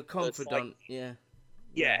become a bit of a confidant.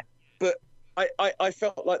 Yeah. But I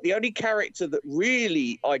felt like the only character that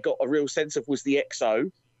really I got a real sense of was the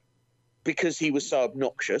XO, because he was so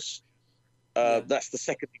obnoxious. That's the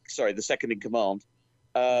second in command.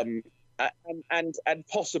 And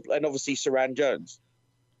possibly, and obviously Saran Jones.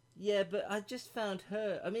 Yeah, but I just found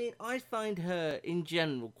her... I mean, I find her, in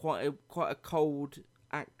general, quite a cold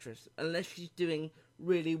actress, unless she's doing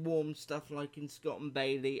really warm stuff like in Scott and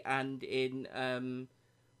Bailey and in...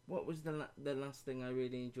 what was the last thing I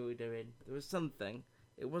really enjoyed her in? There was something.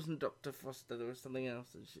 It wasn't Dr. Foster. There was something else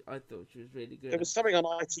that I thought she was really good There was something on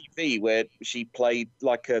ITV where she played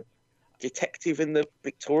like a detective in the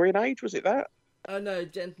Victorian age. Was it that? Oh, no,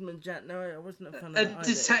 Gentleman Jack. No, I wasn't a fan of that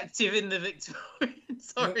detective in the Victorian.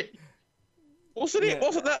 Sorry. Wasn't it?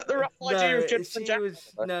 Wasn't that the rough idea of Gentleman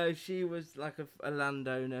Jack? No, she was like a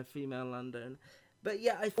landowner, female landowner. But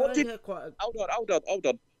yeah, I found her quite a... Hold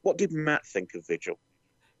on. What did Matt think of Vigil?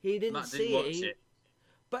 He didn't watch it.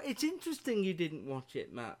 But it's interesting you didn't watch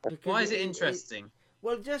it, Matt. Why is it interesting?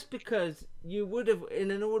 Well, just because you would have, in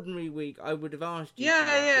an ordinary week, I would have asked you.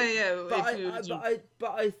 Yeah.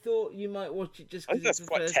 But I thought you might watch it just because it's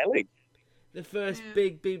quite telling. The first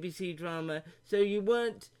big BBC drama. So you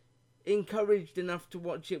weren't encouraged enough to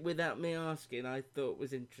watch it without me asking. I thought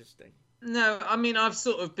was interesting. No, I mean, I've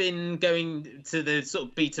sort of been going to the sort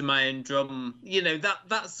of beat of my own drum. You know,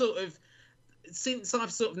 that sort of since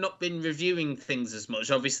I've sort of not been reviewing things as much,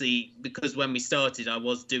 obviously because when we started I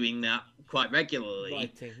was doing that quite regularly.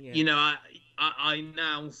 Writing, yeah. You know, I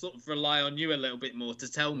now sort of rely on you a little bit more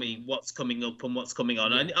to tell me what's coming up and what's coming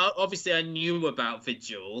on. Yeah. Obviously I knew about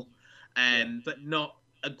Vigil, but not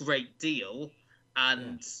a great deal.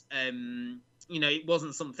 And you know, it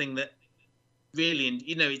wasn't something that really,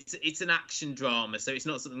 you know, it's an action drama, so it's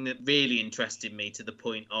not something that really interested me to the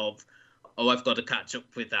point of, oh, I've got to catch up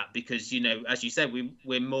with that, because, you know, as you said,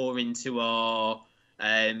 we're more into our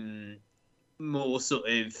more sort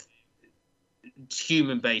of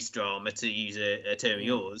human-based drama, to use a term of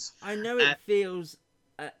yours. I know it feels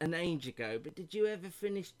an age ago, but did you ever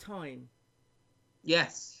finish Time?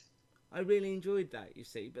 Yes. I really enjoyed that, you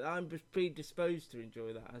see, but I'm predisposed to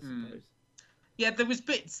enjoy that, I suppose. Yeah, there was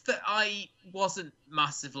bits that I wasn't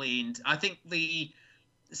massively into. I think the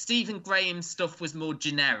Stephen Graham stuff was more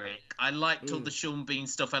generic. I liked all the Sean Bean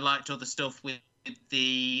stuff. I liked all the stuff with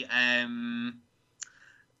the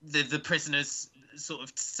prisoners sort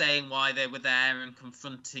of saying why they were there and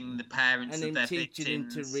confronting the parents and of their teaching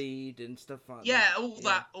victims. him to read and stuff like that. Yeah,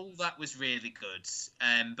 all that was really good.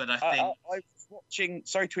 But I think I was watching.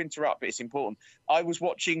 Sorry to interrupt, but it's important. I was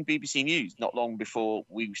watching BBC News not long before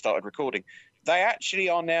we started recording. They actually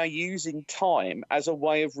are now using Time as a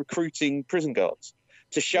way of recruiting prison guards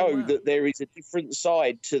to show that there is a different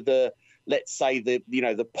side to the, let's say, the, you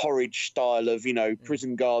know, the porridge style of, you know,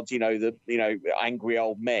 prison guards, you know, the, you know, angry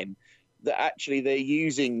old men. That actually they're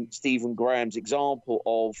using Stephen Graham's example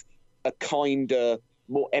of a kinder,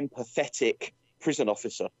 more empathetic prison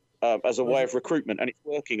officer as a way of recruitment, and it's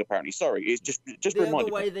working apparently. Sorry, it's just the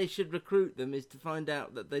other way they should recruit them is to find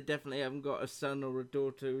out that they definitely haven't got a son or a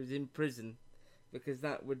daughter who's in prison, because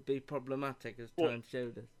that would be problematic, as time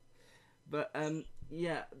showed us. But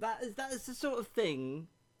yeah, that is the sort of thing,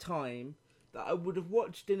 Time, that I would have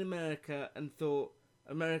watched in America and thought,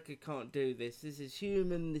 America can't do this. This is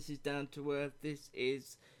human. This is down to earth. This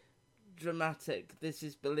is dramatic. This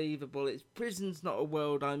is believable. Prison's not a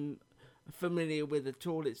world I'm familiar with at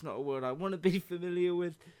all. It's not a world I want to be familiar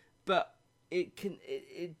with, but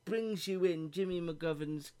it brings you in. Jimmy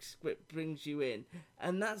McGovern's script brings you in,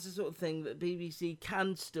 and that's the sort of thing that BBC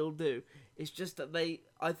can still do. It's just that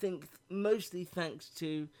I think, mostly thanks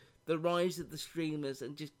to the rise of the streamers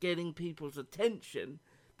and just getting people's attention,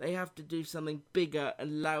 they have to do something bigger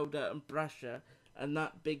and louder and brasher, and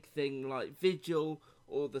that big thing like Vigil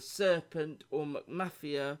or The Serpent or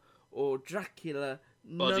McMafia or Dracula,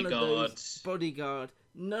 Bodyguard,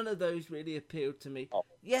 none of those really appealed to me. Oh,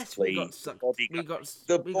 yes, we got sucked.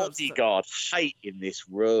 Bodyguard hate in this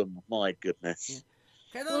room. My goodness.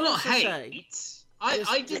 Yeah. Well, not hate. I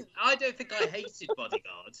don't think I hated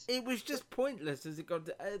Bodyguard. It was just pointless as it got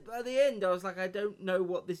to, by the end. I was like, I don't know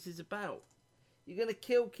what this is about. You're going to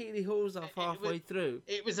kill Keely Hawes off halfway through.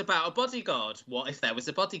 It was about a bodyguard. What if there was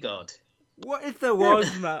a bodyguard? What if there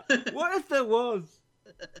was, Matt? What if there was?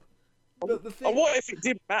 And what if it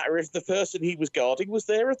didn't matter if the person he was guarding was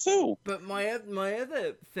there at all? But my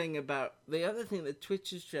other thing that Twitch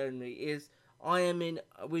has shown me is I am in,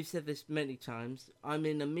 we've said this many times, I'm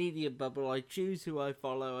in a media bubble. I choose who I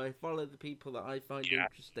follow the people that I find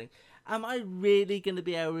interesting. Am I really going to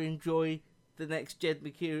be able to enjoy the next Jed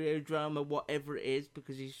Mercurio drama, whatever it is,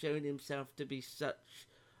 because he's shown himself to be such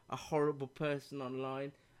a horrible person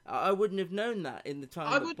online? I wouldn't have known that in the time.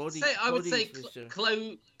 I would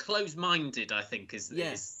say close-minded, I think,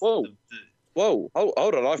 is. Whoa, whoa,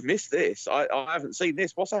 hold on! I've missed this. I haven't seen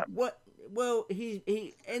this. What's happened? Well,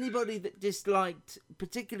 he anybody that disliked,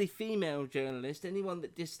 particularly female journalists, anyone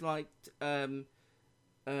that disliked Line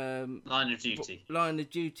of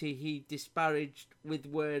Duty, he disparaged with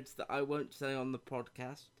words that I won't say on the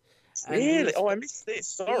podcast. Really? I missed this.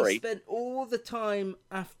 Sorry. He spent all the time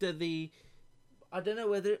after the. I don't know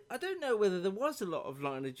whether there was a lot of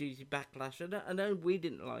Line of Duty backlash. I know we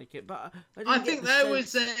didn't like it, but I think there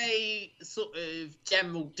was a sort of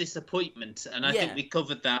general disappointment, and I think we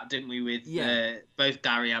covered that, didn't we, with both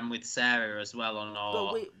Gary and with Sarah as well on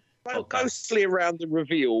our podcast. Mostly around the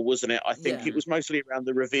reveal, wasn't it? I think it was mostly around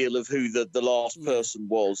the reveal of who the last person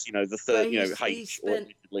was. You know, the third. He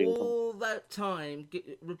spent all that time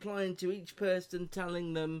replying to each person,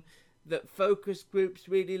 telling them that focus groups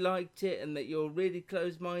really liked it and that you're really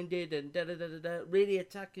close-minded and really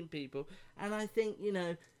attacking people. And I think,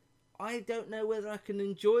 I don't know whether I can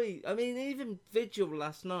enjoy. I mean, even Vigil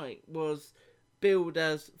last night was billed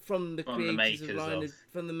as from the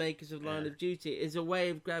makers of Line of Duty is a way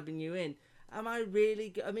of grabbing you in. Am I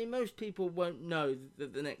really? I mean, most people won't know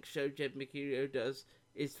that the next show Jed Mercurio does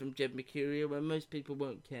is from Jed Mercurio, and most people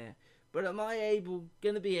won't care. But am I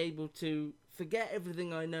going to be able to forget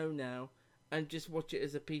everything I know now and just watch it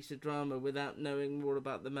as a piece of drama without knowing more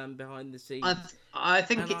about the man behind the scenes. I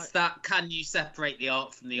think it's that, can you separate the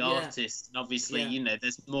art from the artist? And obviously, you know,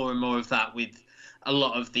 there's more and more of that with a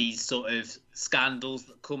lot of these sort of scandals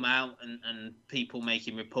that come out and people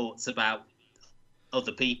making reports about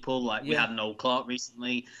other people. Like we had Noel Clark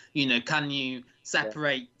recently. You know, can you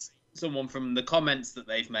separate someone from the comments that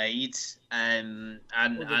they've made and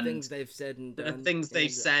the things they've said and done, the things they've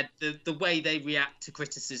said, the way they react to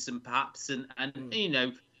criticism, perhaps, and you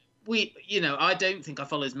know, I don't think I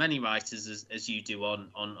follow as many writers as you do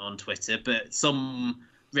on Twitter, but some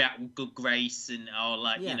react with good grace and are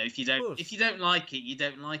like, you know, if you don't like it, you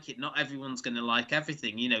don't like it. Not everyone's going to like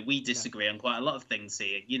everything. You know, we disagree on quite a lot of things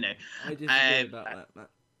here. You know, I disagree about that, Matt.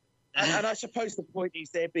 And I suppose the point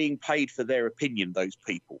is they're being paid for their opinion. Those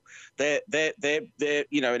people, they're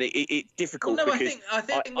you know, and it's difficult. Well, no, because I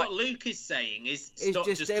think what Luke is saying is it's not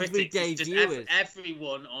just critics, it's just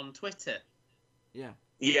everyone on Twitter.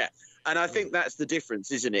 Yeah, and I think that's the difference,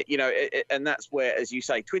 isn't it? You know, and that's where, as you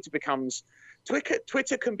say, Twitter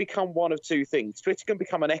can become one of two things. Twitter can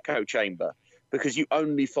become an echo chamber because you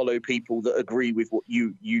only follow people that agree with what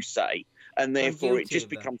you say, and therefore it just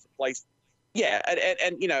becomes a place. Yeah,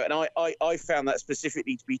 and you know, and I found that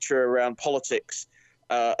specifically to be true around politics,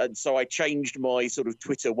 and so I changed my sort of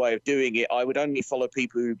Twitter way of doing it. I would only follow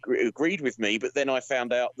people who agreed with me, but then I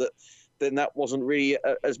found out that then that wasn't really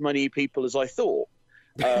as many people as I thought.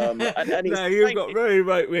 And no, you've got very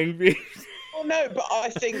right-wing views. Well, no, but I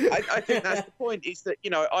think that's the point. Is that, you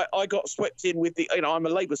know, I got swept in with the, you know, I'm a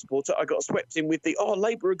Labour supporter. I got swept in with the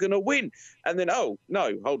Labour are going to win, and then no,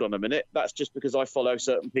 hold on a minute. That's just because I follow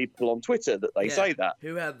certain people on Twitter that they say that.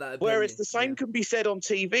 Who have that opinion. Whereas the same can be said on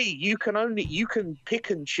TV. You can pick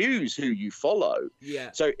and choose who you follow.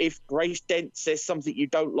 Yeah. So if Grace Dent says something you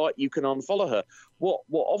don't like, you can unfollow her. What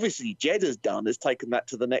obviously Jed has done is taken that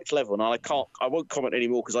to the next level, and I won't comment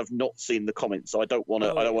anymore because I've not seen the comments, so I don't want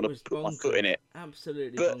to put my foot in it.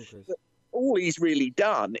 Absolutely bonkers. But all he's really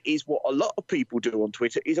done is what a lot of people do on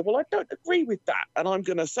Twitter is, well, I don't agree with that, and I'm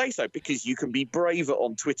going to say so, because you can be braver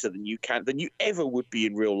on Twitter than you ever would be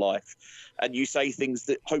in real life, and you say things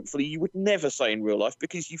that hopefully you would never say in real life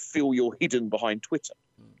because you feel you're hidden behind Twitter.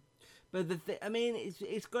 But I mean,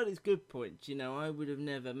 it's got its good points. You know, I would have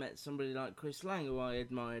never met somebody like Chris Lang, who I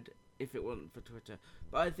admired, if it wasn't for Twitter.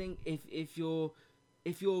 But I think if you're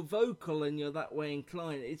vocal and you're that way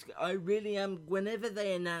inclined, I really am. Whenever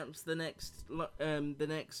they announce the next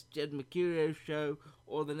Jed Mercurio show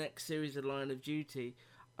or the next series of Line of Duty,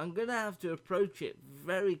 I'm gonna have to approach it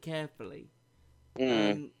very carefully.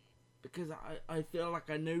 Because I feel like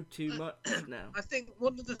I know too much now. I think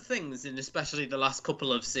one of the things, and especially the last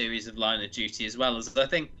couple of series of Line of Duty as well, is I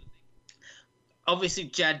think obviously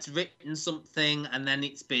Jed's written something and then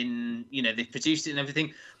it's been, you know, they've produced it and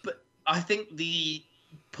everything. But I think the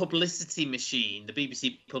publicity machine, the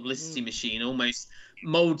BBC publicity machine, almost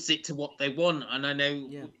molds it to what they want. And I know...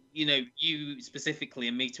 Yeah. You know, you specifically,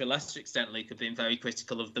 and me to a lesser extent, Luke, have been very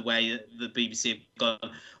critical of the way that the BBC have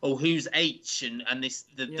gone, who's H, and this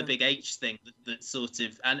the big H thing that sort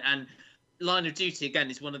of... And Line of Duty,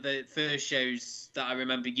 again, is one of the first shows that I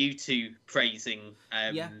remember you two praising.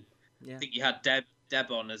 I think you had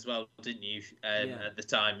Deb on as well, didn't you, at the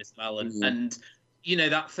time as well? And you know,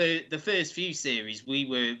 the first few series we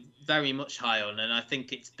were very much high on, and I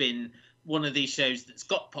think it's been... one of these shows that's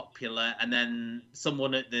got popular, and then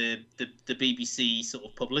someone at the BBC sort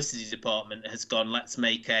of publicity department has gone, let's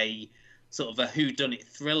make a sort of a whodunit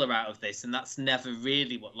thriller out of this, and that's never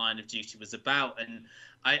really what Line of Duty was about. And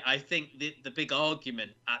I think the big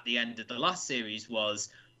argument at the end of the last series was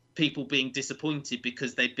people being disappointed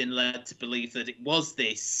because they'd been led to believe that it was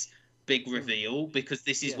this big reveal because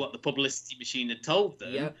this is what the publicity machine had told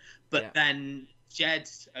them. But then Jed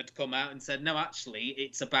had come out and said, no, actually,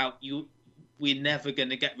 it's about you. We're never going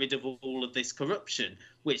to get rid of all of this corruption,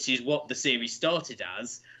 which is what the series started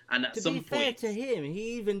as. And at some point... To be fair to him,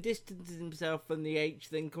 he even distanced himself from the H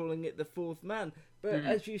thing, calling it the fourth man. But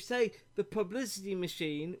as you say, the publicity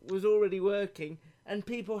machine was already working, and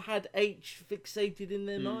people had H fixated in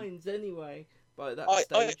their minds anyway. By that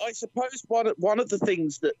stage. I suppose one of the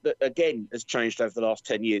things that again has changed over the last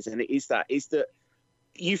 10 years, and it is that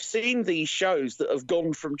you've seen these shows that have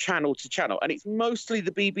gone from channel to channel, and it's mostly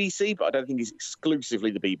the BBC, but I don't think it's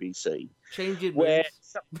exclusively the BBC. Changing where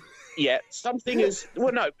something has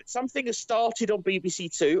something has started on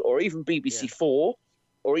BBC Two or even BBC Four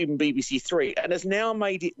or even BBC Three, and has now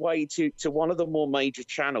made its way to one of the more major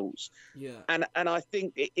channels. And I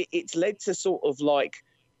think it's led to sort of like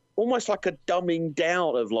almost like a dumbing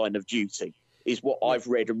down of Line of Duty is what I've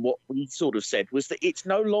read, and what we sort of said was that it's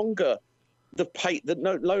no longer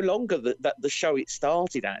no longer that the show it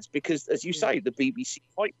started as, because as you say, the BBC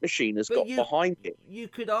hype machine has got behind it. You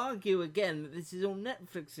could argue again that this is all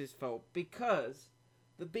Netflix's fault, because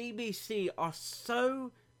the BBC are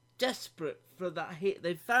so desperate for that hit.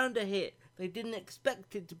 They found a hit. They didn't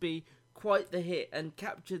expect it to be quite the hit and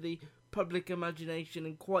capture the public imagination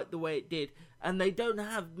in quite the way it did, and they don't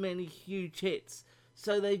have many huge hits,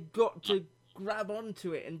 so they've got to grab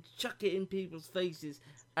onto it and chuck it in people's faces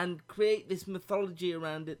and create this mythology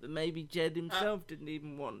around it that maybe Jed himself didn't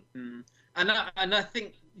even want. And I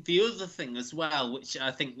think the other thing as well, which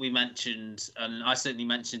I think we mentioned, and I certainly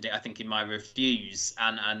mentioned it, I think in my reviews,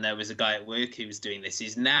 and there was a guy at work who was doing this,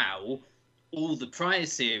 is now all the prior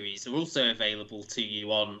series are also available to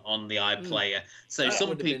you on the iPlayer. So that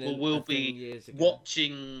some people will be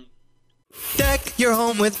watching. Deck your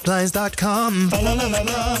home with Blinds.com.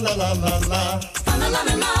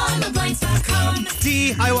 Blinds.com.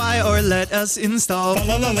 DIY or let us install.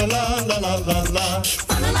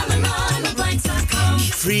 Blinds.com.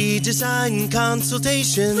 Free design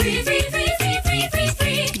consultation. Free.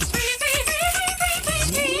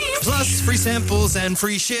 Plus free samples and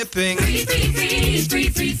free shipping. Free.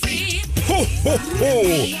 Ho, ho, ho!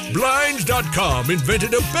 Blinds.com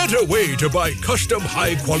invented a better way to buy custom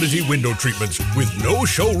high-quality window treatments with no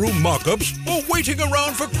showroom mock-ups or waiting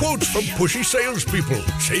around for quotes from pushy salespeople,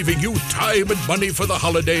 saving you time and money for the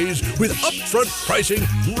holidays with upfront pricing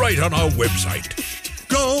right on our website.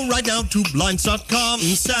 Go right now to Blinds.com.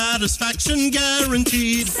 Satisfaction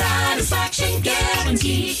guaranteed. Satisfaction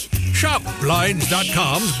guaranteed. Shop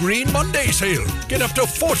Blinds.com's Green Monday sale. Get up to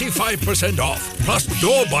 45% off, plus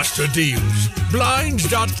doorbuster deals.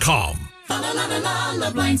 Blinds.com.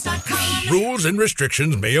 Blinds.com. Rules and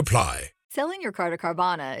restrictions may apply. Selling your car to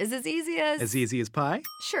Carvana is as easy as... As easy as pie?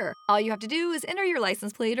 Sure. All you have to do is enter your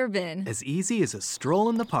license plate or VIN. As easy as a stroll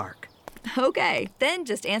in the park. Okay, then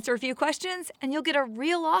just answer a few questions and you'll get a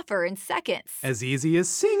real offer in seconds. As easy as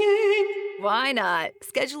singing. Why not?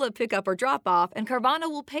 Schedule a pickup or drop off and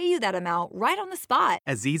Carvana will pay you that amount right on the spot.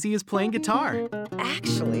 As easy as playing guitar.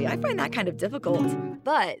 Actually, I find that kind of difficult.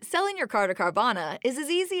 But selling your car to Carvana is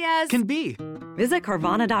as easy as... Can be. Visit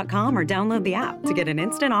Carvana.com or download the app to get an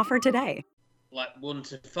instant offer today. Like 1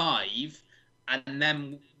 to 5 and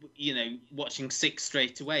then, watching 6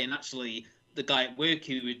 straight away, and actually... the guy at work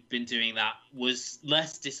who had been doing that was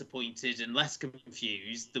less disappointed and less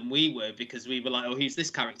confused than we were, because we were like, oh, who's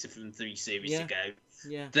this character from 3 series ago?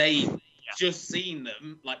 Yeah. They just seen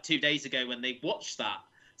them like 2 days ago when they watched that.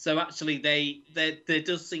 So actually there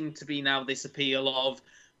does seem to be now this appeal of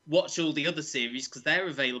watch all the other series because they're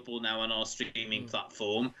available now on our streaming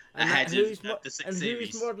platform ahead of the 6 series.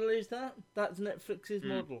 And whose model is that? That's Netflix's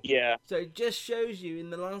model. Yeah. So it just shows you in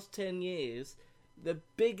the last 10 years... the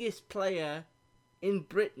biggest player in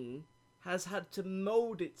Britain has had to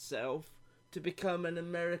mould itself to become an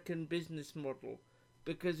American business model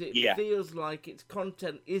because it feels like its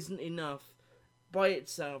content isn't enough by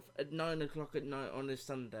itself at 9 o'clock at night on a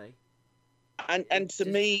Sunday. And to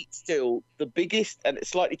me, still, the biggest, and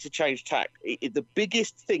it's likely to change tack, the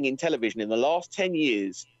biggest thing in television in the last 10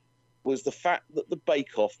 years was the fact that the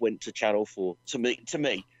Bake Off went to Channel 4, to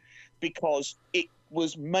me, because it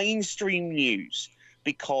was mainstream news,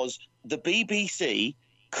 because the BBC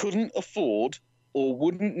couldn't afford or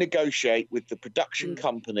wouldn't negotiate with the production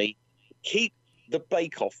company to keep the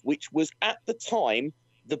Bake Off, which was at the time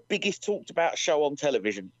the biggest talked about show on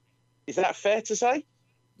television. Is that fair to say?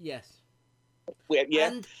 Yes.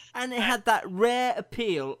 Yeah. And it had that rare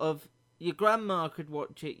appeal of your grandma could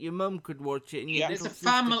watch it, your mum could watch it, and your it's a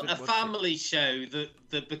family show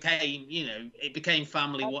that became, it became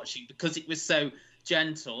family watching because it was so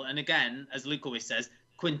gentle, and again, as Luke always says,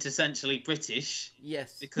 quintessentially British.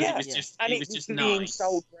 Yes, because it was just nice.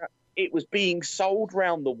 It was being sold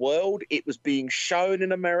around the world. It was being shown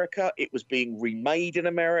in America. It was being remade in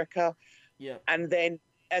America. Yeah, and then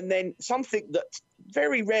something that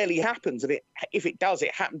very rarely happens, and if it does,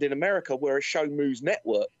 it happened in America, where a show moves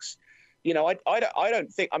networks. I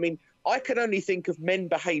don't think. I mean, I can only think of Men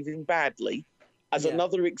Behaving Badly as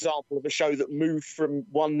another example of a show that moved from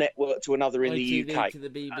one network to another in the UK. To the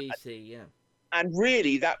BBC, And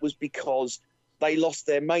really, that was because they lost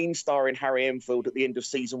their main star in Harry Enfield at the end of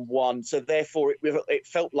season 1, so therefore it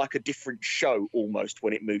felt like a different show almost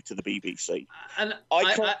when it moved to the BBC. And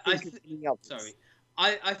I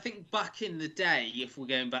think back in the day, if we're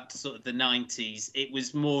going back to sort of the 90s, it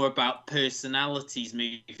was more about personalities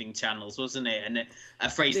moving channels, wasn't it? And a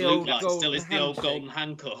phrase Luke likes still is the old golden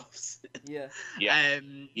handcuffs. Yeah.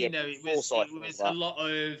 It was a lot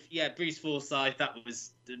of Bruce Forsyth. That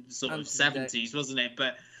was sort of 70s, wasn't it?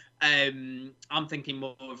 But I'm thinking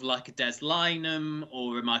more of like a Des Lynam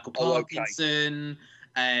or a Michael Parkinson.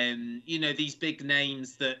 You know, these big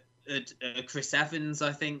names that Chris Evans,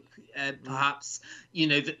 I think, perhaps. You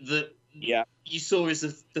know, that you saw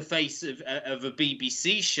as the face of a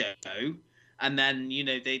BBC show. And then, you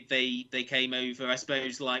know, they came over, I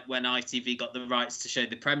suppose, like when ITV got the rights to show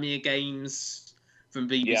the Premier Games from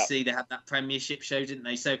BBC, they had that Premiership show, didn't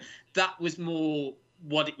they? So that was more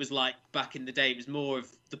what it was like back in the day. It was more of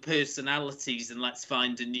the personalities and let's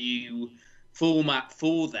find a new format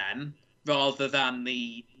for them rather than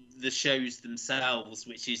the shows themselves,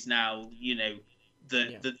 which is now, you know,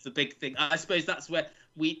 the big thing. I suppose that's where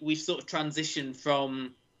we've sort of transitioned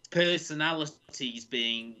from personalities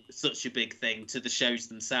being such a big thing to the shows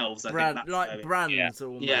themselves. I think that's like brands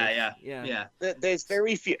almost. Yeah. There's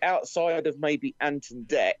very few outside of maybe Ant and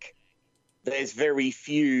Dec. There's very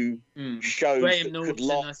few shows Graham that could Norton,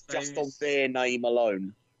 last just on their name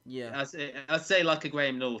alone. Yeah, I'd say like a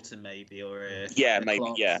Graham Norton maybe, or a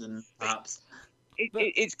Clarkson, perhaps.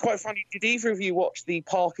 It's quite funny. Did either of you watch the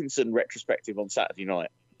Parkinson retrospective on Saturday night?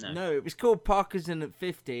 No, it was called Parkinson at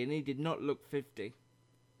 50, and he did not look 50.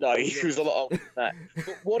 No, he was a lot older than that.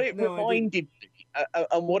 But what it reminded me,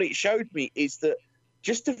 and what it showed me, is that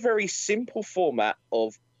just a very simple format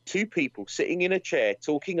of two people sitting in a chair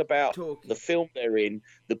talking about the film they're in,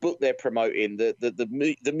 the book they're promoting,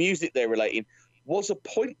 the music they're relating, was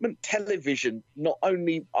appointment television not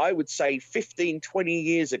only, I would say, 15, 20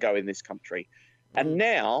 years ago in this country. And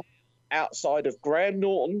now, outside of Graham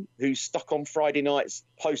Norton, who's stuck on Friday nights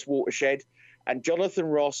post-Watershed, and Jonathan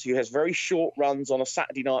Ross, who has very short runs on a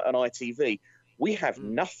Saturday night on ITV, we have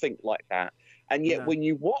nothing like that. And yet when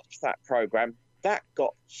you watch that programme, that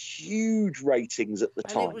got huge ratings at the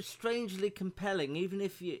time. And it was strangely compelling, even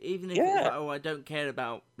if it's like, I don't care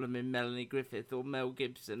about Melanie Griffith or Mel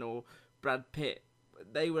Gibson or Brad Pitt.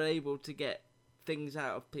 They were able to get things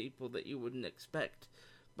out of people that you wouldn't expect.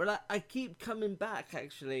 But I keep coming back,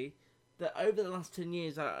 actually, that over the last 10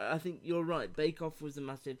 years, I think you're right, Bake Off was a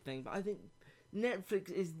massive thing, but I think Netflix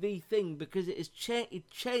is the thing because it has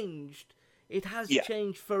changed. It has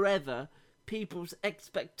changed forever people's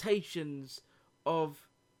expectations of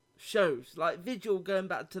shows. Like Vigil, going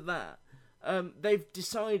back to that, they've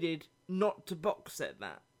decided not to box set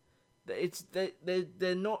that.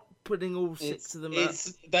 They're not putting all six of them up.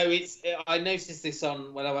 I noticed this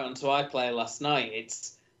when I went onto iPlayer last night.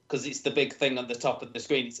 It's because it's the big thing on the top of the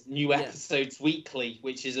screen. It's new episodes weekly,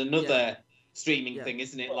 which is another streaming thing,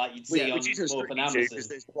 isn't it? Like you'd see on more than Amazon. Because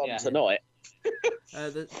there's one tonight.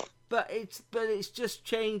 But it's just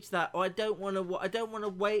changed that. I don't want to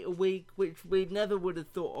wait a week, which we never would have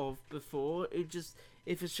thought of before. It just,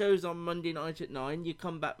 if a show's on Monday night at 9, you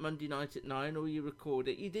come back Monday night at 9, or you record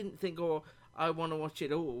it. You didn't think, I want to watch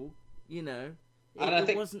it all. You know,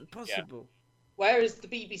 it wasn't possible. Whereas the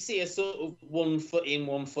BBC are sort of 1 foot in,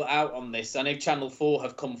 1 foot out on this. I know Channel 4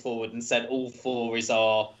 have come forward and said all 4 is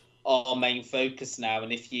our main focus now.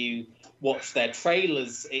 And if you watch their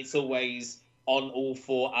trailers, it's always on all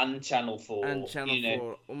 4 and Channel 4. And Channel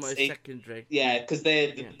 4, almost secondary. Yeah, because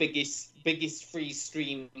they're the biggest free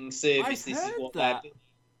streaming service. This is what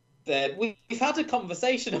we've had a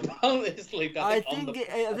conversation about this, Luke. I think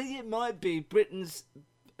it might be Britain's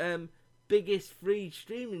biggest free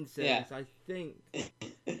streaming service. I think.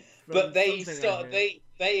 But they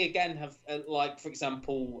again have like, for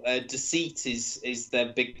example, Deceit is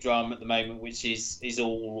their big drama at the moment, which is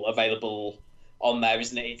all available on there,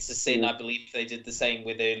 isn't it? It's a Sin, I believe they did the same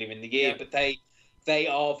with earlier in the year, but they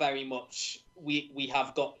are very much, we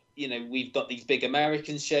have got, you know, we've got these big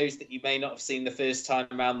American shows that you may not have seen the first time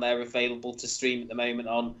around. They're available to stream at the moment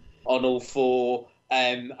on all 4.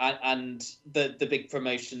 And the big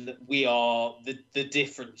promotion that we are the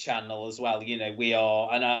different channel as well, you know, we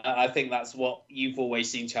are, and I think that's what you've always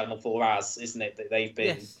seen Channel 4 as, isn't it? That they've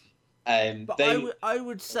been. Yes. But I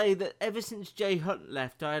would say that ever since Jay Hunt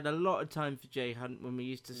left, I had a lot of time for Jay Hunt when we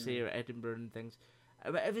used to see her at Edinburgh and things.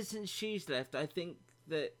 But ever since she's left, I think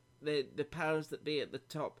that the powers that be at the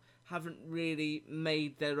top haven't really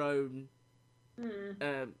made their own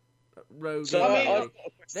road. So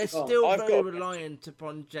they're still very reliant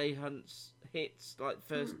upon Jay Hunt's hits like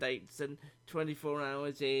First Dates and 24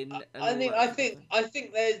 Hours In. And I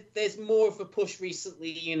think there's more of a push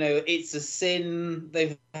recently. You know, It's a Sin.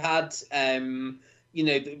 They've had you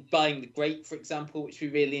know, Buying the Grape, for example, which we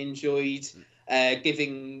really enjoyed.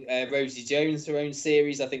 Giving Rosie Jones her own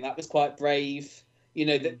series. I think that was quite brave. You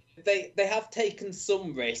know, they have taken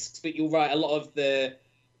some risks, but you're right. A lot of the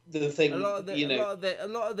thing, a lot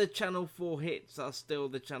of the Channel 4 hits are still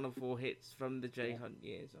the Channel 4 hits from the Jay Hunt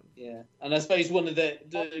years. Yeah, and I suppose one of the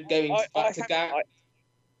going back to Gary.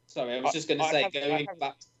 Sorry, I was just going to say, going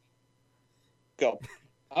back. Go.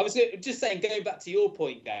 I was just saying, going back to your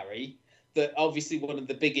point, Gary, that obviously one of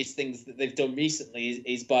the biggest things that they've done recently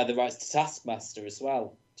is buy the rights to Taskmaster as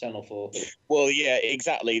well, Channel 4. Well, yeah,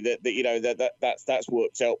 exactly. That's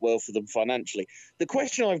worked out well for them financially. The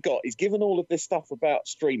question I've got is, given all of this stuff about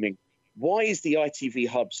streaming, why is the ITV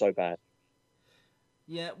hub so bad?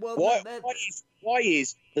 Yeah, well, why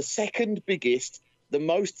is the second biggest, the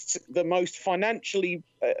most financially,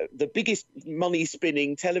 the biggest money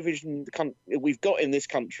spinning television we've got in this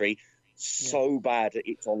country so bad at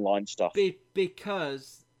its online stuff?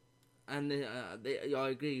 Because, and I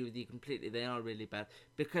agree with you completely, they are really bad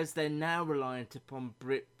because they're now reliant upon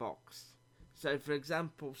BritBox. So, for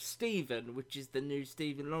example, Stephen, which is the new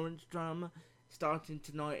Stephen Lawrence drama, starting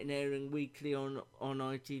tonight and airing weekly on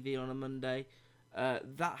ITV on a Monday.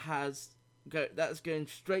 That's going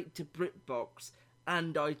straight to BritBox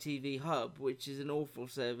and ITV Hub, which is an awful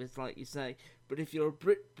service, like you say. But if you're a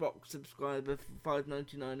BritBox subscriber for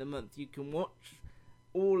 $5.99 a month, you can watch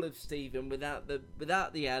all of Stephen without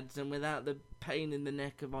the ads and without the pain in the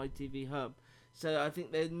neck of ITV Hub. So I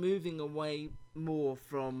think they're moving away more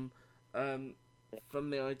from the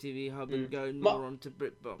ITV Hub and going more onto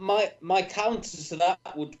BritBox. My counter to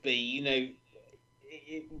that would be,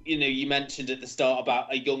 you mentioned at the start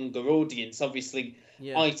about a younger audience. Obviously,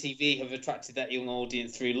 ITV have attracted that young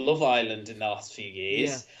audience through Love Island in the last few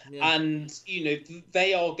years. And,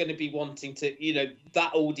 they are going to be wanting to,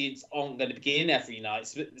 that audience aren't going to be in every night.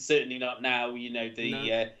 Certainly not now,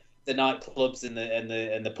 the nightclubs and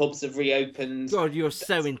the pubs have reopened. God, you're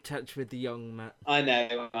so in touch with the young, Matt. I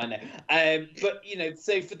know. But,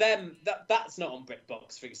 so for them, that's not on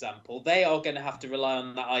BritBox, for example. They are going to have to rely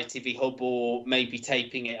on that ITV Hub or maybe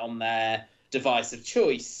taping it on their device of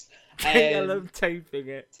choice. I love taping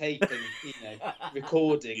it.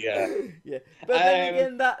 Recording. Yeah. But then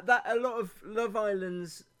again, that a lot of Love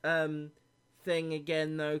Island's thing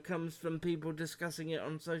again though comes from people discussing it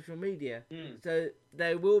on social media. So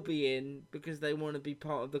they will be in because they want to be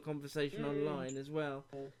part of the conversation online as well.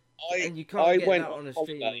 And you can't get that on a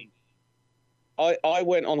streaming. I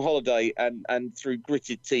went on holiday and through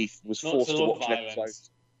gritted teeth was forced to watch an episode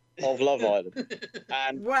of Love Island.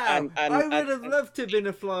 And wow, I would have loved to have been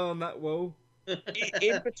a fly on that wall.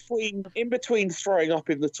 in between throwing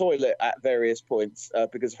up in the toilet at various points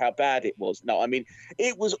because of how bad it was. No, I mean,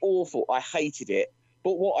 it was awful. I hated it.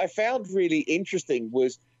 But what I found really interesting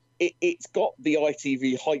was it's got the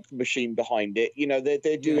ITV hype machine behind it.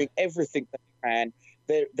 They're doing everything they can.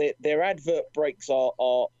 Their advert breaks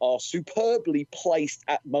are superbly placed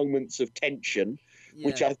at moments of tension.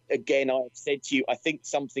 Which I've said to you, I think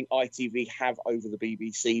something ITV have over the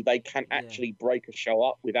BBC. They can actually break a show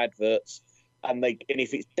up with adverts, and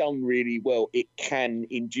if it's done really well, it can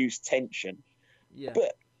induce tension.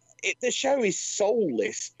 But the show is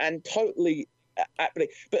soulless and totally.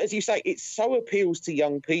 But as you say, it so appeals to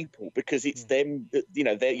young people because it's them.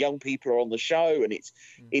 Their young people are on the show, and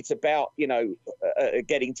it's about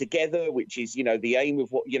getting together, which is the aim of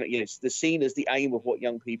what it's the scene as the aim of what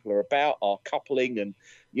young people are about, are coupling and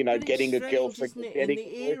getting a girlfriend, getting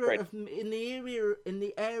a boyfriend. In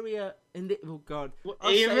the era.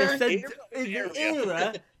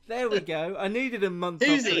 There we go. I needed a month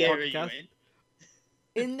off the podcast.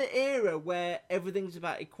 In the era where everything's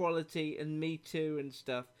about equality and Me Too and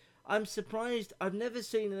stuff, I'm surprised. I've never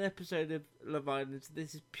seen an episode of Love Island. So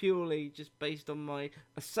this is purely just based on my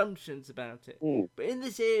assumptions about it. But in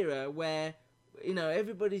this era where,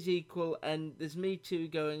 everybody's equal and there's Me Too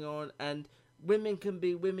going on and women can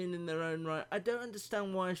be women in their own right, I don't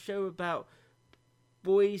understand why a show about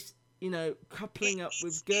boys, coupling up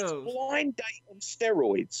with girls. It's Blind Date on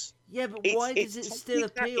steroids. Yeah, but why does it still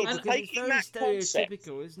appeal? Because it's very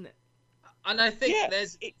stereotypical, isn't it? And I think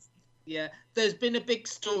there's been a big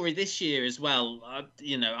story this year as well.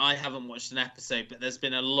 I haven't watched an episode, but there's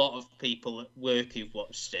been a lot of people at work who've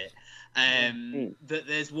watched it. That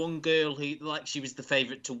there's one girl who, she was the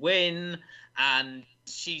favourite to win, and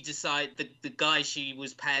she decided the guy she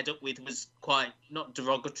was paired up with was quite, not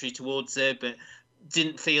derogatory towards her, but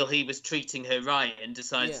didn't feel he was treating her right and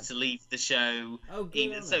decided to leave the show.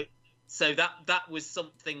 So that was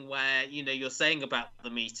something where, you're saying about the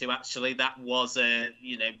Me Too, actually, that was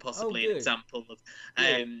possibly an example of,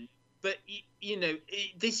 but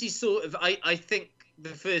this is sort of, I think the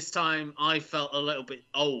first time I felt a little bit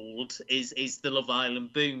old is the Love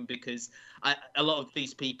Island boom, because a lot of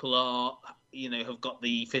these people are, have got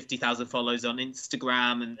the 50,000 followers on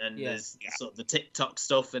Instagram and there's sort of the TikTok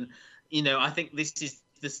stuff. And, I think this is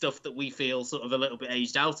the stuff that we feel sort of a little bit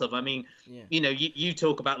aged out of. I mean, you know, you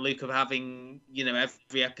talk about, Luke, of having, you know,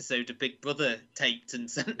 every episode of Big Brother taped and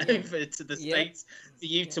sent over to the States for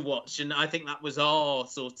you to watch, and I think that was our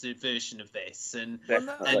sort of version of this. And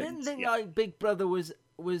I didn't think like Big Brother was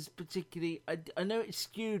particularly. I know it's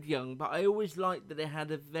skewed young, but I always liked that it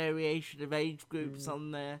had a variation of age groups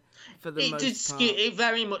on there for the most part. It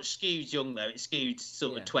very much skewed young though. It skewed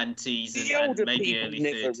sort of 20s The and older maybe people early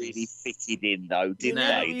never 30s. really fitted in, though, did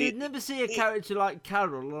they? You'd never see a character like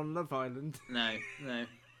Carol on Love Island. No.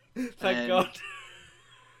 Thank God.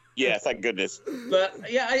 Yeah, thank goodness.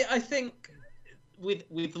 But yeah, I think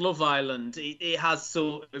with Love Island, it has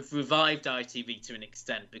sort of revived ITV to an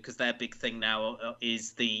extent, because their big thing now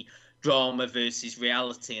is the drama versus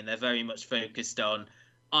reality, and they're very much focused on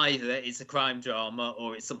either it's a crime drama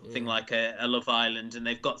or it's something like a Love Island, and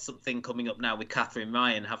they've got something coming up now with Catherine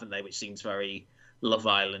Ryan, haven't they, which seems very Love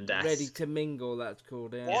Island-esque. Ready to Mingle, that's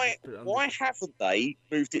called. Why haven't they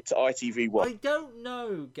moved it to ITV1? I don't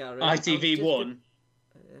know, Gary. ITV1?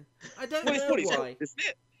 I don't know why. Isn't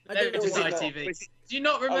it? I don't know why ITV. Do you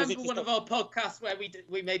not remember one of our podcasts where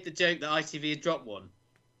we made the joke that ITV had dropped one?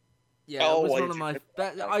 Yeah, it was one of my.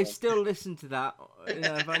 I still listen to that. You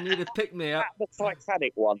know, if I need to pick me up. The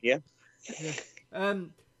Titanic one, yeah.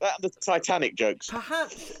 The Titanic jokes.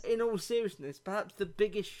 Perhaps, in all seriousness, perhaps the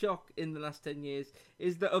biggest shock in the last 10 years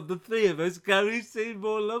is that of the three of us, Gary's seen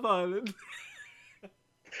more Love Island.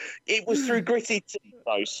 It was through gritty teeth,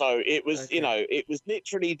 though, so it was, you know, it was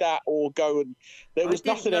literally that or go and there was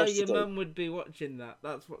nothing else to do. I didn't know your mum would be watching that.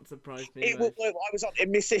 That's what surprised me. I was, and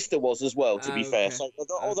my sister was as well, to be fair. So,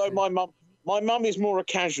 although my mum is more a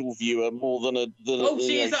casual viewer more than a.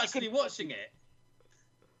 She is actually watching it.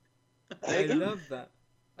 I love that.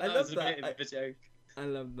 I love that. that. A bit of a joke. I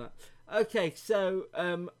love that. Okay, so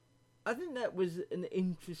I think that was an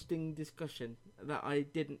interesting discussion that I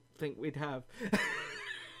didn't think we'd have.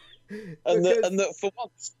 And that for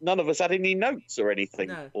once, none of us had any notes or anything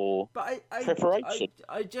or preparation.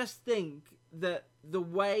 I just think that the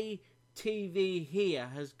way TV here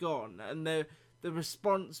has gone and the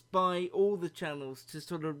response by all the channels to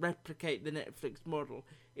sort of replicate the Netflix model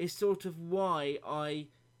is sort of why I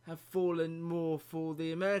have fallen more for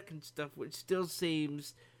the American stuff, which still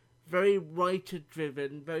seems very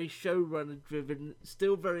writer-driven, very showrunner-driven,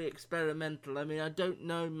 still very experimental. I mean, I don't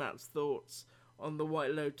know Matt's thoughts on the White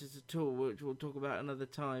Lotus at all, which we'll talk about another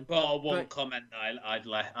time. Well, one comment I'd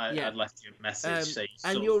left you a message, so you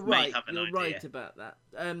and you're right. Have an you're idea. Right about that.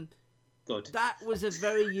 Good. That was a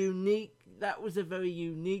very unique. That was a very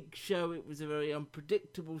unique show. It was a very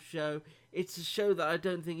unpredictable show. It's a show that I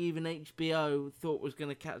don't think even HBO thought was going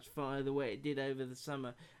to catch fire the way it did over the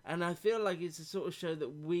summer. And I feel like it's the sort of show that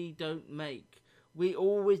we don't make. We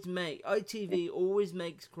always make. ITV always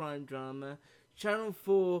makes crime drama. Channel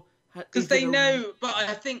 4. Because they know, but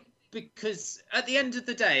I think because at the end of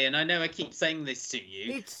the day, and I know I keep saying this to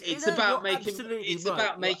you, it's about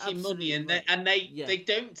making money, and they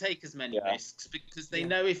don't take as many risks because they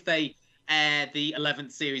know if they air the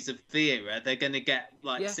 11th series of The Era, they're going to get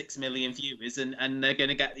 6 million viewers, and they're going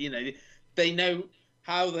to get, they know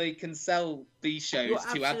how they can sell these shows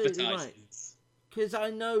to advertisers. Right. Because I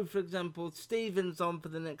know, for example, Stephen's on for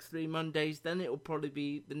the next 3 Mondays, then it'll probably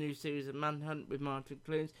be the new series of Manhunt with Martin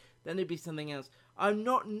Clunes, then it'll be something else. I'm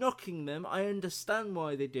not knocking them, I understand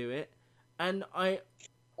why they do it, and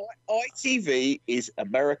ITV is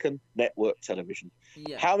American network television.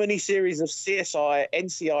 Yeah. How many series of CSI,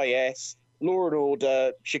 NCIS, Law and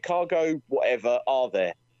Order, Chicago, whatever, are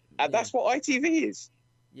there? And that's what ITV is.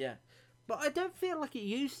 Yeah. But I don't feel like it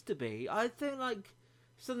used to be. I think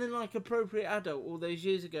something like Appropriate Adult all those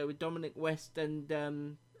years ago with Dominic West and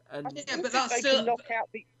but that's still knock out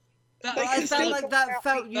the. I felt like that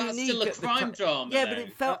felt unique. That's still a crime drama. Yeah, but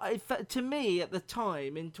it felt to me at the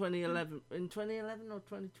time in 2011 or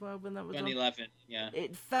 2012 when that was 2011. Yeah,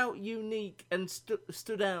 it felt unique and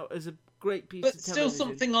stood out as a great piece of television. But still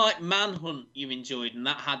something like Manhunt you enjoyed, and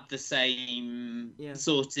that had the same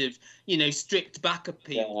sort of stripped back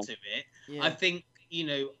appeal to it. Yeah. I think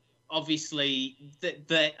obviously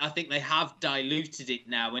that I think they have diluted it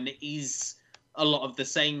now, and it is a lot of the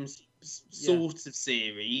same sort of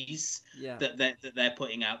series that they're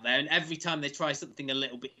putting out there, and every time they try something a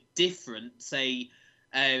little bit different, say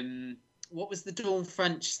what was the Dawn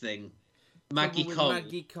French thing, Maggie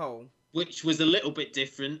Cole, which was a little bit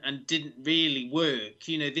different and didn't really work.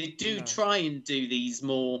 They do try and do these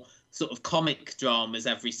more sort of comic dramas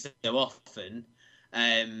every so often,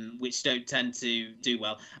 which don't tend to do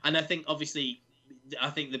well. And I think obviously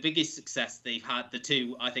the biggest success they've had,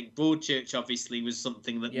 I think Broadchurch obviously was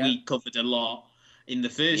something that we covered a lot. in the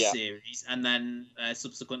first series, and then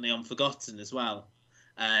subsequently on Forgotten as well,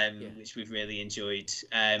 which we've really enjoyed.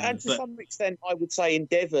 And to some extent, I would say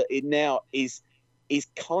Endeavour now is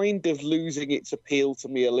kind of losing its appeal to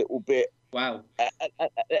me a little bit. Wow.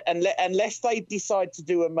 Unless they decide to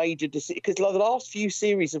do a major decision, because the last few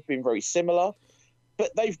series have been very similar,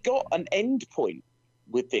 but they've got an end point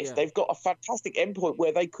with this. Yeah. They've got a fantastic end point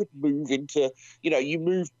where they could move into, you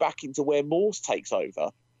move back into where Morse takes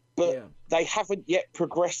over, but they haven't yet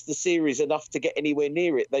progressed the series enough to get anywhere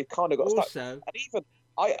near it. They've kind of got stuck. And even,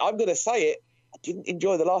 I'm going to say it, I didn't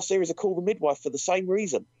enjoy the last series of Call the Midwife for the same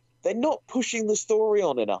reason. They're not pushing the story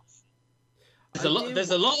on enough.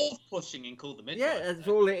 There's a lot of pushing in Call the Midwife. Yeah, that's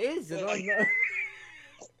all it is. And I'm not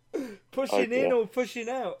pushing in or pushing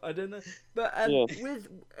out. I don't know. But with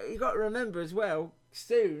you got to remember as well,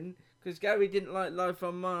 soon, because Gary didn't like Life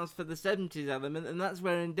on Mars for the 70s element, and that's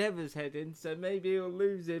where Endeavour's heading. So maybe he'll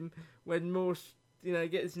lose him when Morse,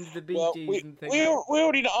 gets into the Bee Gees and things. We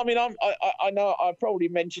already know. I mean, I know I probably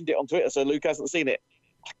mentioned it on Twitter, so Luke hasn't seen it.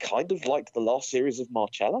 I kind of liked the last series of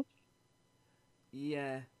Marcella.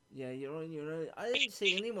 Yeah, you're on your own. I didn't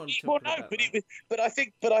see anyone talking about that.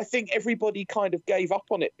 But I think everybody kind of gave up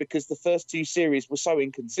on it because the first two series were so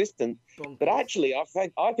inconsistent. Bonkers. But actually,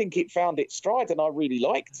 I think it found its stride, and I really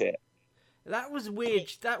liked it. That was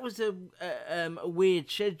weird. That was a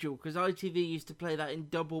weird schedule because ITV used to play that in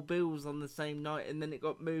double bills on the same night, and then it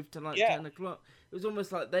got moved to 10 o'clock. It was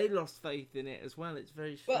almost like they lost faith in it as well. It's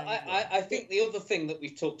very strange. But I think the other thing that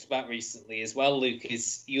we've talked about recently as well, Luke,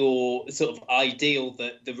 is your sort of ideal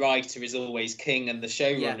that the writer is always king and the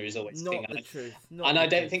showrunner is always king. Not the truth. I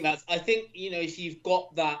don't think that's... I think, if you've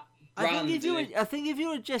got that brand... I think if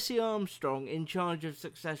you're a Jesse Armstrong in charge of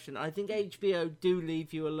Succession, I think HBO do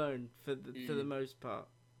leave you alone for the most part.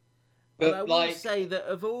 But I will say that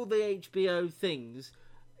of all the HBO things...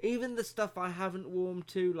 Even the stuff I haven't warmed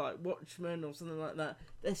to, like Watchmen or something like that,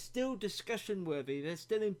 they're still discussion worthy. They're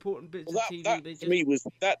still important bits of TV.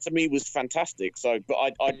 That to me was fantastic. So, but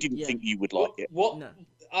I didn't think you would like it. No.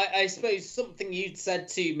 I suppose something you'd said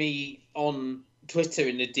to me on Twitter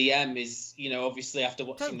in the DM is, obviously after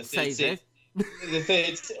watching the third series.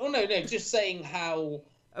 Oh no, just saying how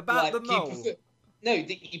about the mole.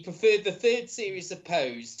 That you preferred the third series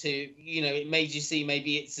opposed to, it made you see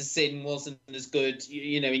maybe It's a Sin wasn't as good,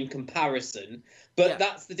 in comparison. But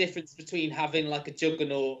that's the difference between having like a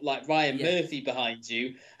juggernaut like Ryan Murphy behind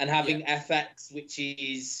you and having FX, which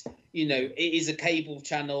is, it is a cable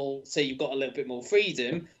channel, so you've got a little bit more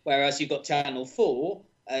freedom, whereas you've got Channel 4,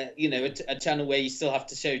 a channel where you still have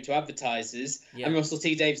to show to advertisers. And Russell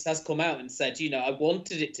T Davies has come out and said, I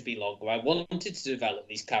wanted it to be longer. I wanted to develop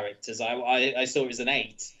these characters. I saw it as an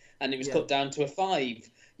 8, and it was cut down to a 5.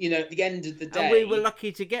 At the end of the day, and we were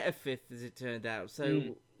lucky to get a 5th, as it turned out.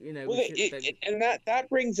 So and that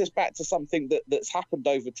brings us back to something that's happened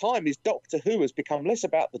over time. Is Doctor Who has become less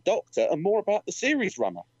about the Doctor and more about the series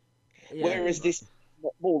runner, whereas this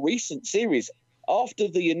more recent series. After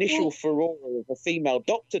the initial furore of a female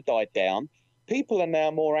Doctor died down, people are now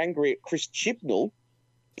more angry at Chris Chibnall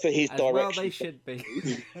for his direction. Well, they should be.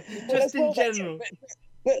 Just in general.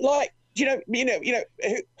 But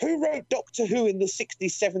who wrote Doctor Who in the 60s,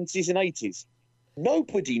 70s, and 80s?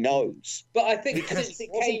 Nobody knows. But I think since it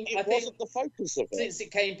wasn't the focus of it. Since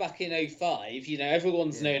it came back in 05,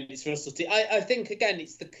 everyone's known it's Russell T. I think again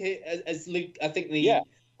it's as Luke. I think the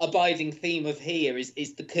abiding theme of here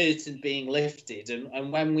is the curtain being lifted,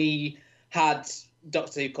 and when we had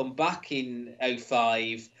Doctor Who come back in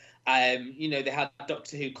 05, they had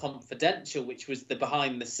Doctor Who Confidential, which was the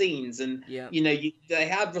behind the scenes, and they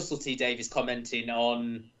had Russell T Davies commenting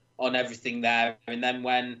on everything there, and then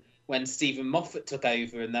when Stephen Moffat took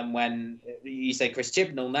over, and then when you say Chris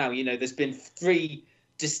Chibnall now, there's been 3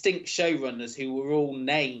 distinct showrunners who were all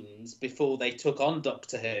names before they took on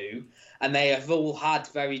Doctor Who, and they have all had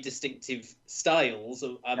very distinctive styles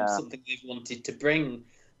of something they've wanted to bring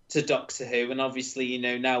to Doctor Who. And obviously,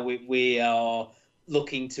 now we are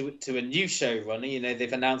looking to a new showrunner.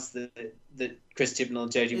 They've announced that Chris Chibnall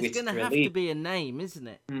and Jodie Whittaker. It's going to have to be a name, isn't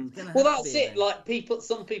it? Well, that's it. Like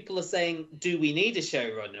some people are saying, do we need a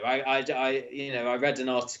showrunner? I read an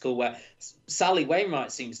article where Sally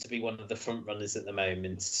Wainwright seems to be one of the front runners at the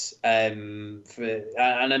moment. And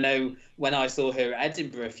I know when I saw her at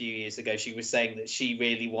Edinburgh a few years ago, she was saying that she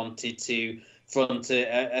really wanted to front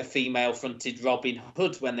a female-fronted Robin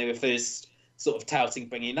Hood when they were first sort of touting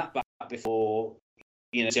bringing that back before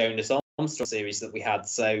Jonas Armstrong series that we had.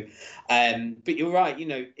 So, but you're right.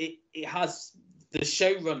 It has the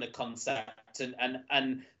showrunner concept,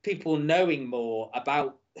 and people knowing more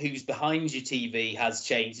about who's behind your TV has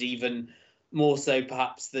changed. Even more so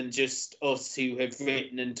perhaps than just us who have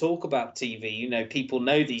written and talk about TV. You know, people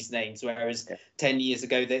know these names, whereas 10 years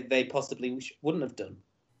ago they possibly wouldn't have done.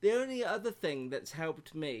 The only other thing that's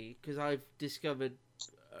helped me, because I've discovered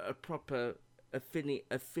a proper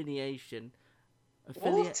affiliation.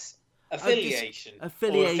 What? Affiliation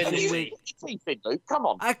with... Come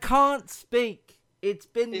on. I can't speak. It's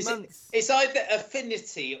been months. It's either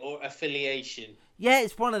affinity or affiliation. Yeah,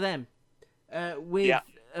 it's one of them. With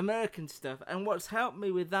American stuff, and what's helped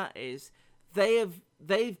me with that is they've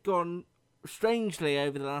gone, strangely,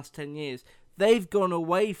 over the last 10 years, they've gone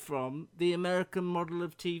away from the American model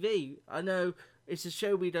of TV. I know it's a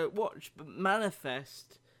show we don't watch, but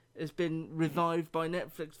Manifest has been revived by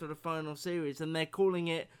Netflix for the final series, and they're calling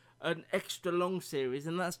it an extra long series,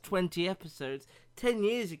 and that's 20 episodes. 10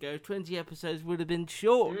 years ago, 20 episodes would have been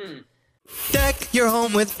short. Deck your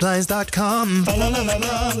home with Blinds.com.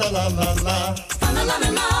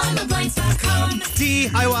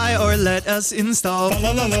 DIY or let us install.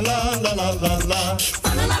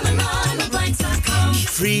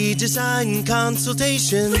 Free design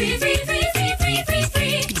consultation.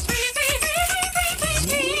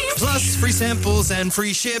 Plus free samples and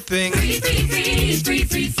free shipping.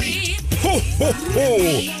 Ho, ho,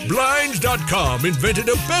 ho! Blinds.com invented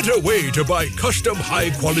a better way to buy custom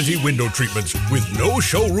high-quality window treatments with no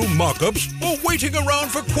showroom mock-ups or waiting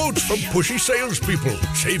around for quotes from pushy salespeople,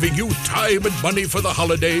 saving you time and money for the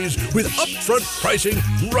holidays with upfront pricing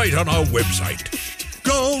right on our website.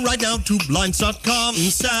 Go right now to Blinds.com.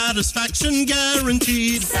 Satisfaction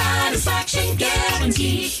guaranteed. Satisfaction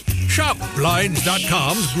guaranteed. Shop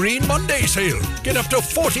Blinds.com's Green Monday sale. Get up to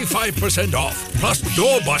 45% off, plus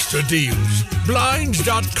doorbuster deals.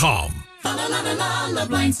 Blinds.com.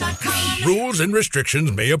 Blinds.com. Rules and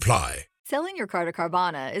restrictions may apply. Selling your car to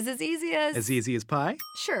Carvana is as easy as... As easy as pie?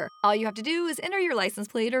 Sure. All you have to do is enter your license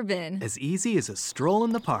plate or VIN. As easy as a stroll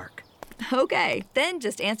in the park. Okay, then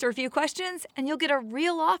just answer a few questions and you'll get a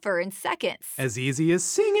real offer in seconds. As easy as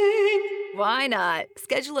singing. Why not?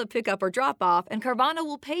 Schedule a pickup or drop-off and Carvana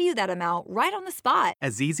will pay you that amount right on the spot.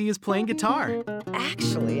 As easy as playing guitar.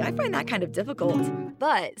 Actually, I find that kind of difficult.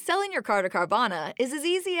 But selling your car to Carvana is as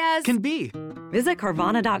easy as... Can be. Visit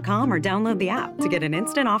Carvana.com or download the app to get an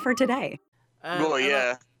instant offer today. And 20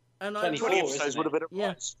 episodes would have been a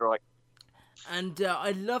right strike. And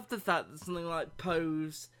I love the fact that something like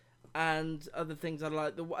Pose and other things I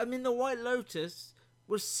like. The White Lotus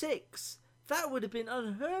was 6. That would have been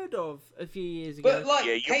unheard of a few years ago. But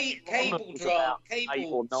cable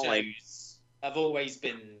shows have always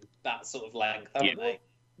been that sort of length, haven't they?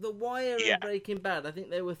 The Wire and Breaking Bad, I think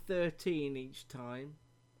they were 13 each time.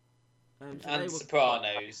 And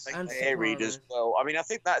Sopranos. And varied as well. I mean, I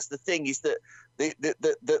think that's the thing, is that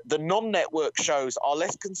the non-network shows are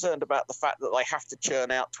less concerned about the fact that they have to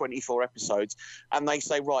churn out 24 episodes, and they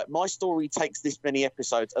say, right, my story takes this many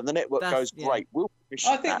episodes, and the network goes, great, we'll finish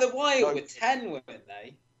I think The Wire were 10, weren't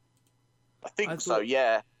they? I think so,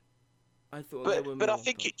 yeah. I thought but I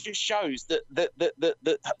think it just shows that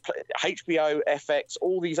HBO, FX,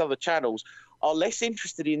 all these other channels are less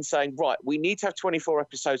interested in saying, right, we need to have 24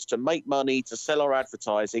 episodes to make money, to sell our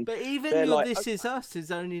advertising. But even This Is Us is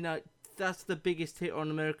only that's the biggest hit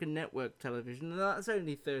on American network television, and that's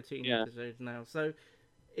only 13 episodes now. So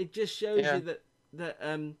it just shows you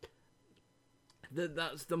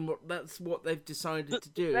that's what they've decided to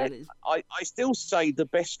do. And I still say the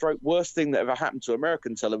best stroke worst thing that ever happened to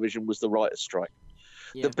American television was the writer's strike.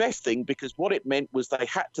 The best thing, because what it meant was they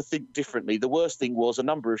had to think differently. The worst thing was a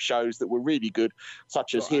number of shows that were really good,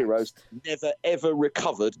 such as Heroes, never ever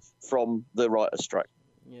recovered from the writer's strike.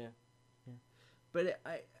 Yeah. But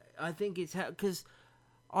I think it's because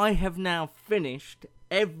I have now finished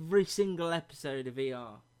every single episode of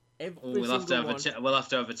ER. We'll have to have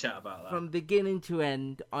a chat about that. From beginning to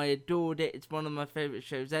end, I adored it. It's one of my favourite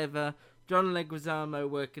shows ever. John Leguizamo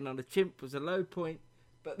working on a chimp was a low point,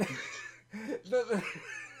 but...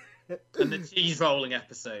 And the cheese rolling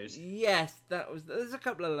episodes. Yes, there's a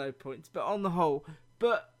couple of low points, but on the whole,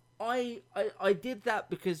 but I did that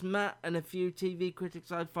because Matt and a few TV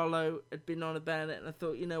critics I follow had been on about it, and I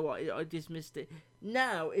thought, you know what, I dismissed it.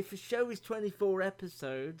 Now, if a show is 24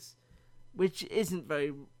 episodes, which isn't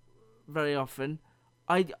very, very often,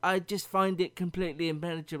 I just find it completely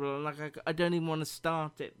impenetrable, and I don't even want to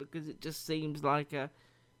start it because it just seems like a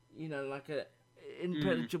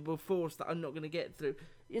impenetrable force that I'm not going to get through.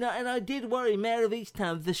 And I did worry, Mayor of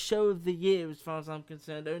Easttown, the show of the year as far as I'm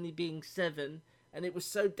concerned, only being 7, and it was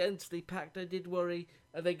so densely packed, I did worry,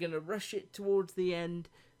 are they going to rush it towards the end?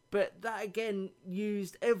 But that again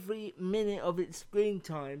used every minute of its screen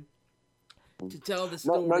time To tell the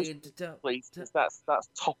story and to tell. Please, that's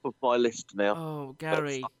top of my list now. Oh,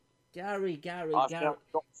 Gary So.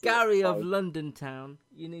 of London Town.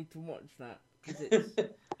 You need to watch that.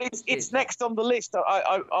 It's next on the list.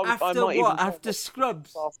 I might even After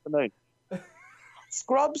Scrubs? This afternoon.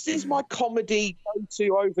 Scrubs is my comedy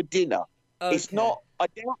go-to over dinner. Okay. It's not. I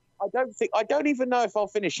don't even know if I'll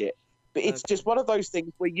finish it. But it's just one of those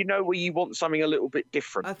things where where you want something a little bit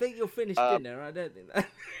different. I think you'll finish dinner. I don't think that.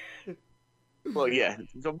 Well, yeah,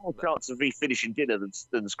 there's more chance of me finishing dinner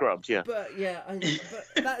than Scrubs, yeah. But yeah,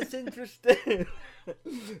 but that's interesting.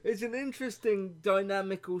 It's an interesting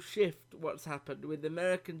dynamical shift. What's happened with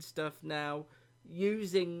American stuff now,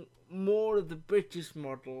 using more of the British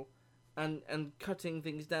model, and cutting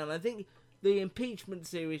things down. I think the impeachment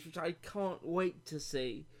series, which I can't wait to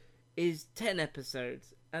see, is 10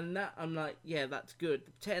 episodes, and that I'm like, yeah, that's good.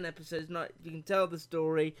 10 episodes, you can tell the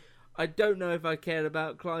story. I don't know if I care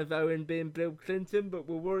about Clive Owen being Bill Clinton, but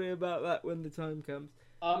we'll worry about that when the time comes.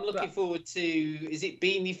 I'm looking forward to, is it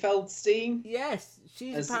Beanie Feldstein? Yes,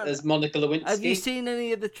 she's as Monica Lewinsky. Have you seen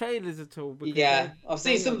any of the trailers at all? Because yeah, I've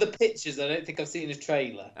seen some of the pictures. I don't think I've seen a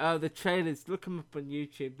trailer. Oh, the trailers! Look them up on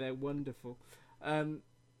YouTube. They're wonderful.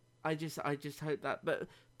 I just hope that, but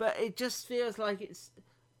it just feels like it's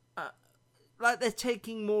like they're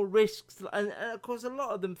taking more risks, and of course a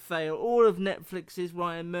lot of them fail. All of Netflix's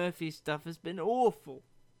Ryan Murphy stuff has been awful.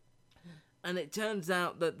 And it turns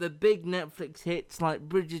out that the big Netflix hits like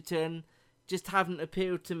Bridgerton just haven't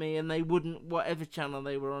appealed to me, and they wouldn't, whatever channel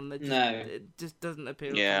they were on. It just doesn't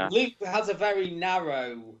appeal to me. Luke has a very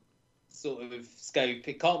narrow sort of scope.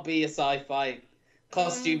 It can't be a sci-fi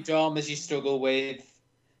costume dramas you struggle with.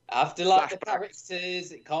 I have to like the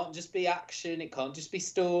characters. It can't just be action. It can't just be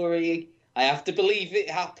story. I have to believe it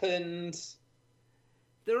happened.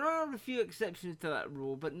 There are a few exceptions to that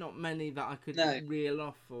rule, but not many that I could reel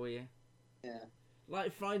off for you. Yeah.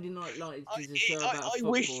 Like Friday Night Lights is a show about football,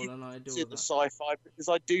 wish and I adore the that. sci-fi, because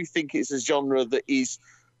I do think it's a genre that is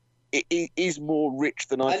more rich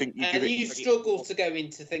than I think you give it. And you struggle to go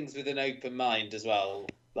into things with an open mind as well.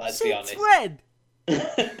 Let's be honest. Red.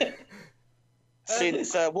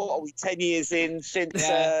 Since what are we 10 years in? Since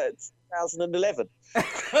 2011.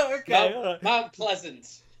 Okay. Mount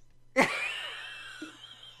Pleasant. That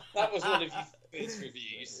was one of your first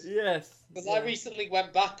reviews. Yes. Because I recently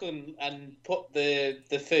went back and put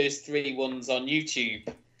the first 3 ones on YouTube.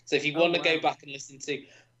 So if you want to go back and listen to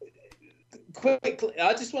quickly,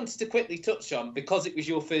 I just wanted to quickly touch on, because it was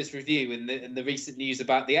your first review, and the recent news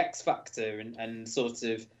about the X Factor and sort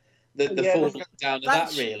of the falling down of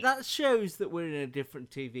that really. That shows that we're in a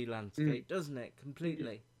different TV landscape, doesn't it?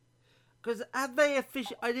 Completely. Because have they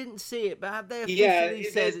officially... I didn't see it, but have they officially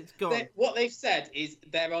said it's gone? What they've said is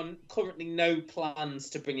they're on currently no plans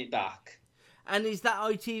to bring it back. And is that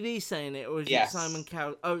ITV saying it, or is it Simon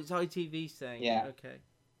Cowell? Oh, it's ITV saying it. Okay.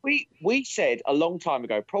 We said a long time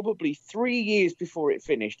ago, probably 3 years before it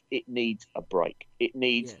finished, it needs a break. It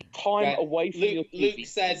needs time away from your TV. Luke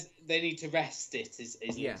says they need to rest it, is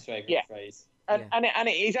Luke's favourite phrase. And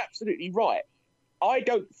it is absolutely right. I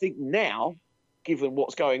don't think now, given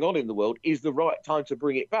what's going on in the world, is the right time to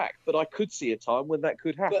bring it back. But I could see a time when that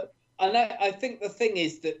could happen. I think the thing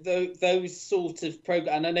is that those sort of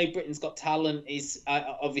programs, and I know Britain's Got Talent is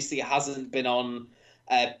obviously hasn't been on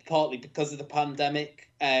partly because of the pandemic,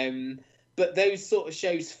 but those sort of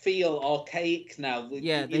shows feel archaic now.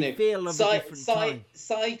 Yeah, they feel of a different time.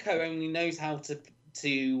 Psycho only knows how to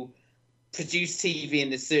produce TV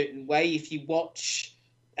in a certain way. If you watch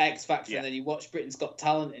X Factor and then you watch Britain's Got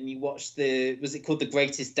Talent and you watch was it called The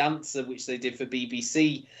Greatest Dancer, which they did for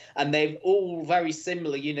BBC, and they're all very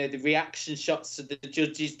similar, the reaction shots to the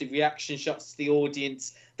judges, the reaction shots to the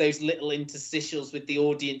audience, those little interstitials with the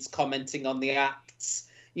audience commenting on the acts,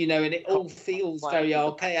 and it all feels very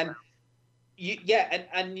archaic.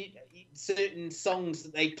 And certain songs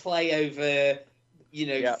that they play over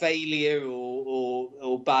failure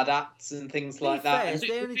or bad acts and things like that. It's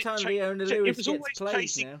the only time Leona Lewis gets played now.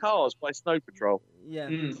 Chasing Cars by Snow Patrol. Yeah.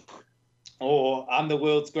 Or I'm the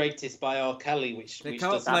World's Greatest by R. Kelly, which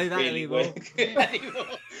can't play that really work anymore.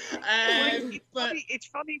 It's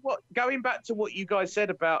funny going back to what you guys said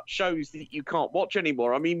about shows that you can't watch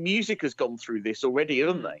anymore. I mean, music has gone through this already,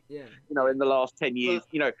 haven't they? Yeah. In the last 10 years,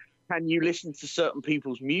 can you listen to certain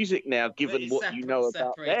people's music now, given what you know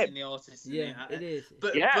about them? The artists, it is.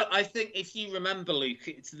 But I think if you remember, Luke,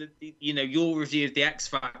 it's your review of the X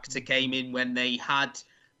Factor came in when they had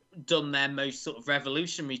done their most sort of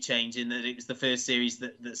revolutionary change in that it was the first series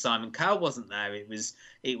that Simon Cowell wasn't there. It was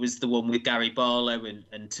the one with Gary Barlow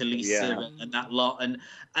and Talisa and that lot,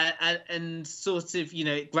 and sort of, you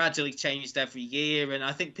know, it gradually changed every year, and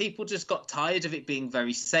I think people just got tired of it being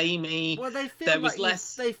very samey. Well, they feel there like was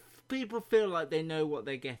less. People feel like they know what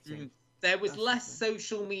they're getting. There was less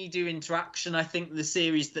social media interaction. I think the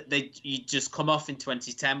series that you just come off in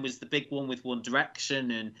 2010 was the big one with One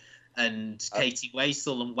Direction and Katie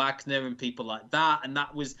Waisel and Wagner and people like that, and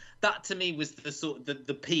that to me was the sort of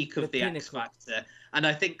the peak of the X Factor. And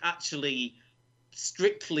I think actually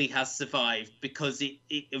Strictly has survived because it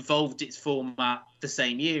evolved its format the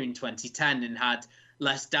same year in 2010 and had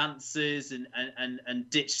less dancers and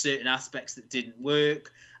ditched certain aspects that didn't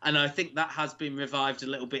work. And I think that has been revived a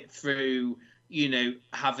little bit through, you know,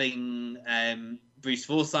 having Bruce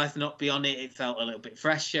Forsyth not be on it. It felt a little bit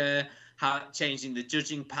fresher. Changing the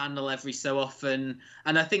judging panel every so often,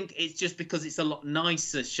 and I think it's just because it's a lot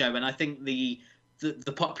nicer show. And I think the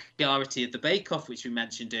popularity of the Bake Off, which we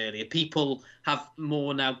mentioned earlier, people have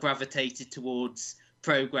more now gravitated towards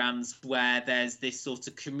programs where there's this sort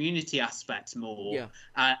of community aspect more.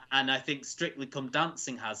 And I think Strictly Come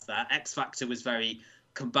Dancing has that. X Factor was very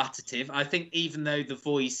combative. I think even though The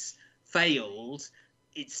Voice failed,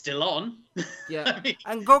 it's still on. Yeah, I mean,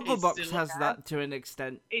 and Gogglebox has that to an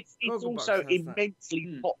extent. It's also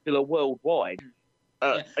immensely popular worldwide.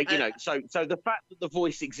 You know, so the fact that The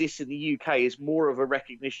Voice exists in the UK is more of a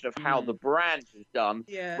recognition of how the brand has done,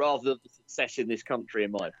 rather than the success in this country,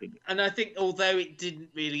 in my opinion. And I think although it didn't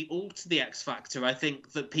really alter the X Factor, I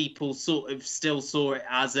think that people sort of still saw it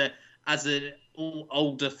as an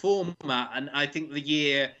older format. And I think the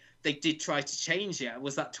year they did try to change it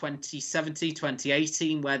was that 2017,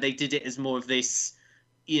 2018, where they did it as more of this,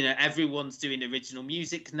 you know, everyone's doing original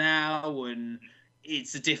music now and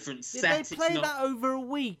it's a different set. Did they play that over a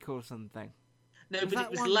week or something? No,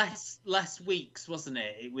 but it was less weeks, wasn't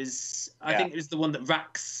it? It was, I think it was the one that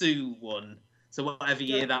Raksu won. So whatever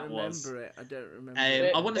year that was. I don't remember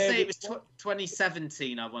it. I want to say it was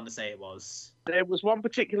 2017, I want to say it was. There was one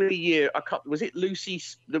particular year, was it Lucy?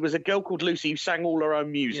 There was a girl called Lucy who sang all her own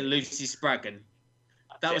music. Yeah, Lucy Spraggan.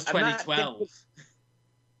 That was 2012.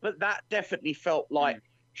 But that definitely felt like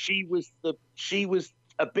she was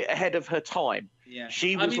a bit ahead of her time. Yeah.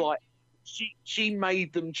 She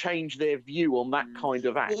made them change their view on that kind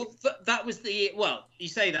of act. Well, that was the year. Well, you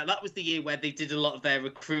say that was the year where they did a lot of their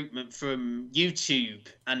recruitment from YouTube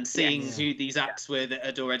and seeing who these acts were that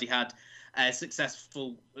had already had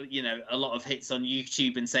successful, you know, a lot of hits on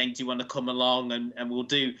YouTube, and saying, do you want to come along and we'll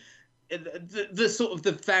do the sort of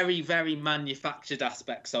the very, very manufactured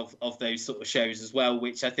aspects of those sort of shows as well,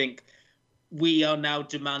 which I think we are now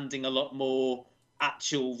demanding a lot more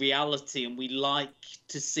actual reality, and we like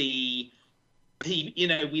to see you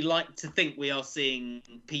know, we like to think we are seeing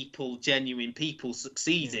genuine people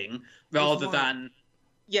succeeding rather than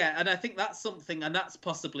and I think that's something, and that's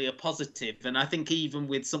possibly a positive. And I think even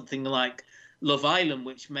with something like Love Island,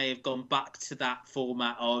 which may have gone back to that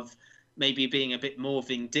format of maybe being a bit more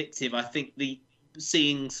vindictive, I think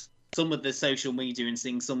seeing some of the social media and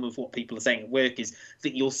seeing some of what people are saying at work is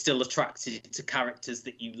that you're still attracted to characters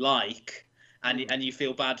that you like. And you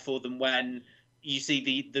feel bad for them when you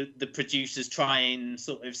see the producers try and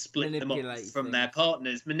sort of split them up from their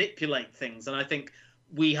partners, manipulate things. And I think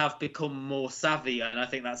we have become more savvy, and I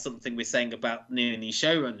think that's something we're saying about these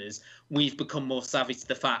showrunners. We've become more savvy to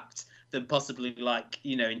the fact that possibly, like,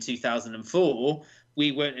 you know, in 2004,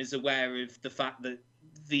 we weren't as aware of the fact that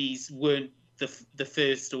these weren't the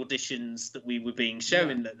first auditions that we were being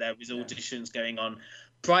shown, that there was auditions going on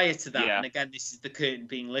prior to that. And again, this is the curtain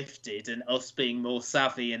being lifted and us being more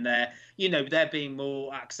savvy, and there being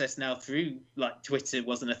more access now through, like, Twitter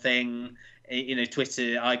wasn't a thing. You know,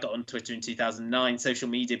 Twitter, I got on Twitter in 2009, social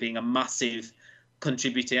media being a massive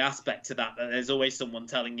contributing aspect to that. There's always someone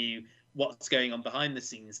telling you what's going on behind the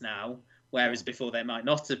scenes now, whereas before there might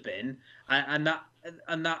not have been. And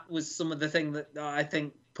that was some of the thing that I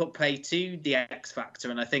think put pay to the X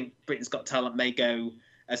Factor. And I think Britain's Got Talent may go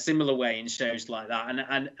a similar way in shows like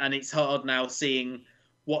that. And it's hard now seeing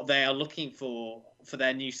what they are looking for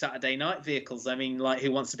their new Saturday night vehicles. I mean, like,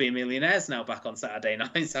 Who Wants to Be a Millionaire's now back on Saturday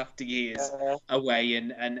nights after years away,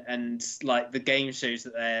 and like the game shows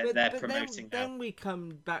that they're promoting now. Then we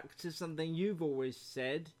come back to something you've always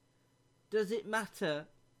said. Does it matter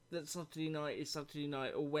that Saturday night is Saturday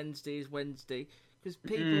night or Wednesday is Wednesday? Because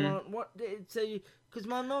people aren't because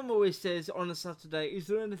my mum always says on a Saturday, is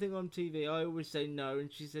there anything on TV? I always say no, and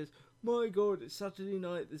she says, my God, it's Saturday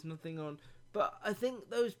night, there's nothing on. But I think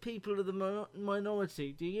those people are the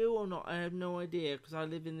minority. Do you or not? I have no idea, because I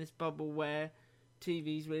live in this bubble where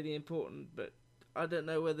TV's really important, but I don't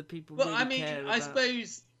know whether people Well, really I mean, care I about...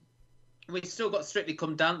 suppose we've still got Strictly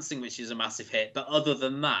Come Dancing, which is a massive hit, but other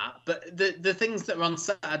than that, but the things that are on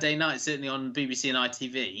Saturday night, certainly on BBC and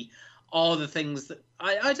ITV, are the things that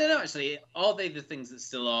I don't know actually. Are they the things that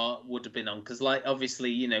still would have been on? Because like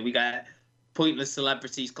obviously, you know, we get Pointless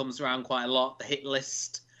Celebrities comes around quite a lot. The Hit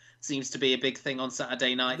List seems to be a big thing on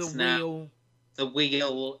Saturday nights now. The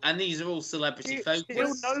Wheel, and these are all celebrity focused.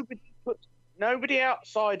 Still nobody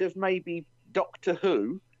outside of maybe Doctor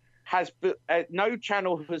Who has, no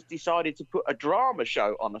channel has decided to put a drama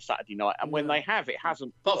show on a Saturday night, and when they have, it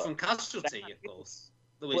hasn't. Apart from Casualty, of course,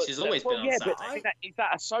 which has always been on Saturday. But is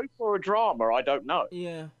that a soap or a drama? I don't know.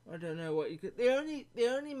 Yeah, I don't know what you could. The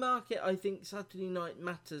only market I think Saturday night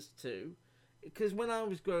matters to, because when I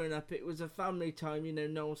was growing up, it was a family time. You know,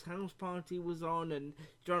 Noel's House Party was on, and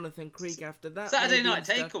Jonathan Creek after that. Saturday Night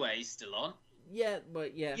Takeaway is still on. Yeah,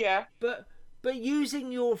 but yeah. Yeah. But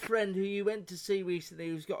using your friend who you went to see recently,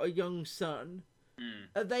 who's got a young son,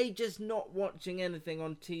 are they just not watching anything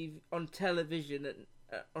on television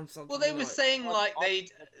on Saturday Well, they night? were saying like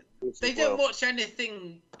they don't watch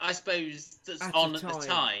anything, I suppose, that's on at the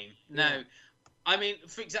time. No. Yeah. I mean,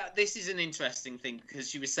 for example, this is an interesting thing because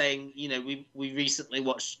she was saying, you know, we recently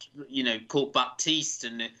watched, you know, Court Baptiste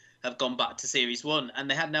and have gone back to series 1, and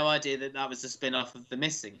they had no idea that that was a spin-off of The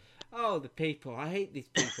Missing. Oh, the people! I hate these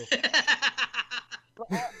people.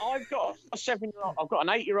 I've got a 7-year-old. I've got an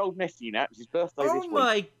 8-year-old nephew now. It's his birthday this week. Oh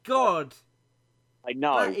my god! I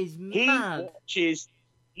know. That is mad.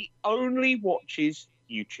 He only watches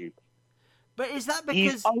YouTube. But is that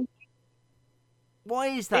because? Why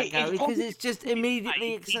is that, Gary? Because it's just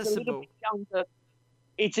immediately accessible.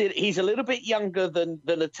 He's a little bit younger than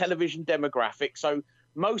a television demographic, so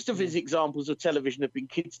most of his examples of television have been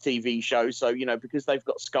kids' TV shows. So, you know, because they've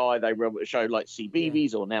got Sky, they run a show like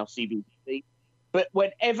CBeebies or now CBBC. But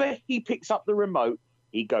whenever he picks up the remote,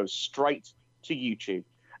 he goes straight to YouTube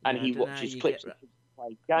and he watches clips of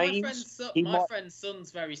play games. My friend's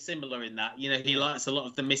son's very similar in that. You know, he likes a lot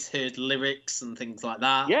of the misheard lyrics and things like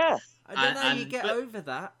that. Yeah. I don't know how you get over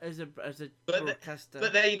that as a broadcaster.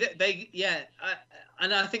 But they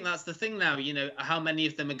and I think that's the thing now. You know, how many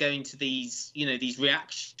of them are going to these, you know, these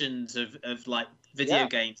reactions of like video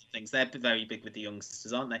games and things. They're very big with the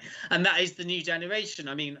youngsters, aren't they? And that is the new generation.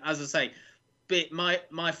 I mean, as I say, but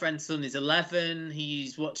my friend's son is 11.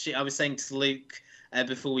 He's watching. I was saying to Luke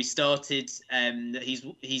before we started, they're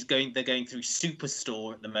going through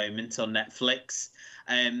Superstore at the moment on Netflix.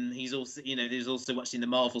 He's also, you know, there's also watching the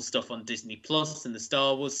Marvel stuff on Disney Plus and the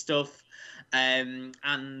Star Wars stuff, and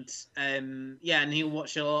he'll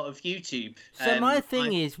watch a lot of YouTube. So my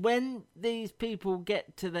thing is, when these people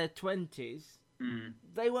get to their 20s,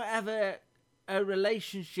 they won't have a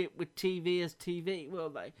relationship with TV as TV, will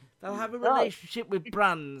they? They'll have a relationship with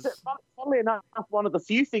brands. Funnily enough, one of the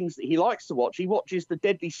few things that he likes to watch, he watches the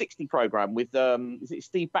Deadly 60 program with is it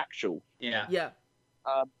Steve Backshall? Yeah.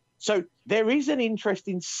 So there is an interest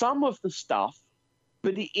in some of the stuff,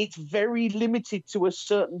 but it's very limited to a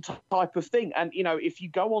certain type of thing. And, you know, if you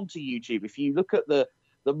go onto YouTube, if you look at the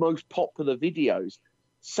most popular videos,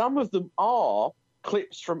 some of them are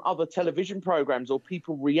clips from other television programs or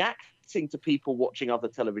people reacting to people watching other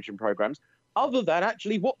television programs other than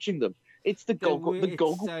actually watching them. It's the goggle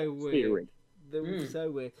theory. They're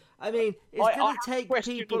so weird. I mean, it's going to take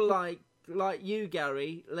people like you,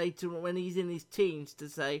 Gary, later when he's in his teens to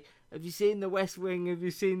say, have you seen The West Wing? Have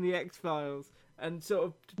you seen The X-Files? And sort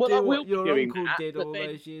of do what your uncle did all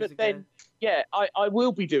those years ago. Yeah, I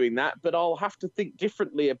will be doing that, but I'll have to think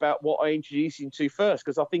differently about what I introduce him to first,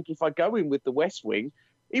 because I think if I go in with The West Wing,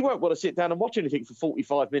 he won't want to sit down and watch anything for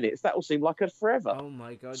 45 minutes. That will seem like a forever. Oh,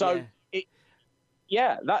 my God, so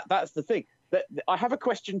that's the thing. I have a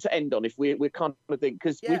question to end on if we're kind of thinking,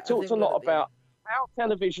 because we've talked a lot about how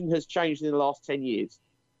television has changed in the last 10 years.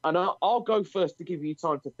 And I'll go first to give you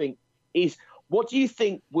time to think, is what do you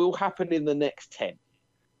think will happen in the next 10?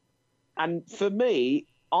 And for me,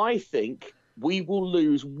 I think we will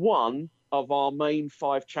lose one of our main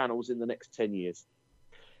 5 channels in the next 10 years.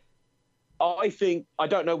 I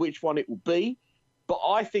don't know which one it will be, but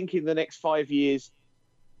I think in the next 5 years,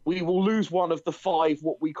 we will lose one of the 5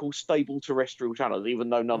 what we call stable terrestrial channels, even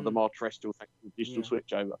though none of them are terrestrial thanks to digital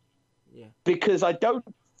switchover. Yeah. Because I don't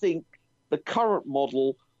think the current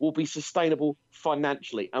model will be sustainable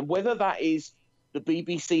financially. And whether that is the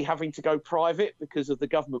BBC having to go private because of the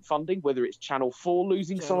government funding, whether it's Channel 4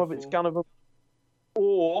 losing some of its gun of,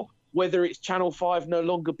 or whether it's Channel 5 no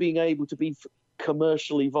longer being able to be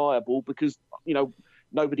commercially viable because, you know,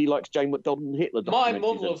 nobody likes Jane McDonald and Hitler. My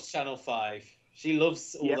mum loves Channel 5. She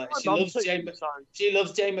loves all that. She loves She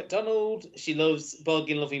loves Jane McDonald. She loves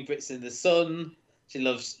Bargain Loving Brits in the Sun. She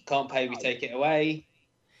loves Can't Pay We Take It Away.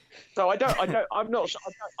 So I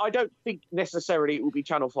don't think necessarily it will be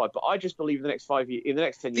Channel 5, but I just believe in the next 5 years, in the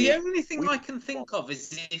next 10 years. The only thing I can think of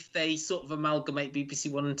is if they sort of amalgamate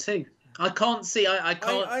BBC 1 and 2. I can't see. I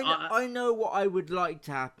can't. I know what I would like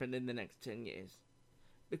to happen in the next 10 years,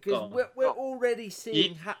 because we're already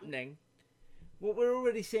seeing happening. What we're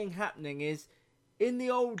already seeing happening is, in the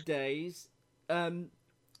old days,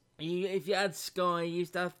 if you had Sky, you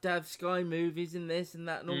used to have Sky Movies and this and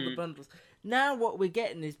that and all the bundles. Now what we're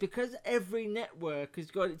getting is, because every network has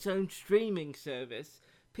got its own streaming service,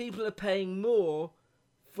 people are paying more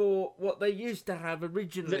for what they used to have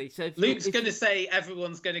originally. So Luke's going to say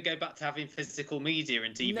everyone's going to go back to having physical media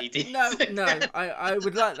and DVDs. No, I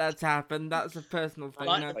would like that to happen. That's a personal thing.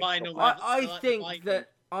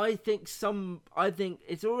 I think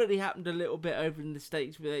it's already happened a little bit over in the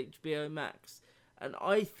States with HBO Max, and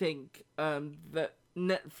I think that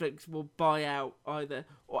Netflix will buy out either,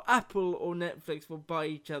 or Apple or Netflix will buy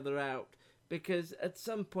each other out, because at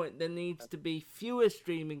some point there needs to be fewer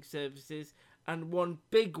streaming services and one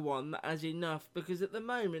big one that has enough, because at the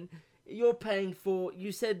moment you're paying for,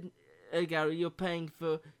 you said, Gary, you're paying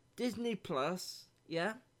for Disney Plus,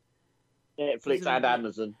 yeah? Netflix and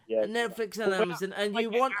Amazon, yeah. Netflix and Amazon, and you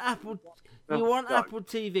want Apple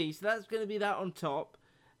TV, so that's going to be that on top.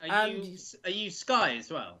 Are you Sky as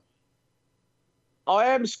well? I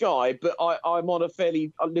am Sky, but I'm on a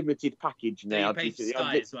fairly limited package now. So you pay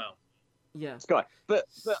Sky as well. Yeah, Sky. But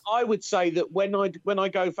I would say that when I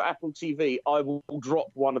go for Apple TV, I will drop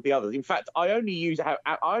one of the others. In fact, I only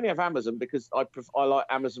have Amazon because I like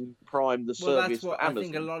Amazon Prime, the service. That's what for Amazon. I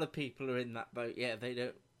think a lot of people are in that boat. Yeah, they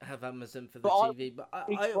don't have Amazon for the TV, but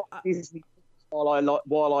I Disney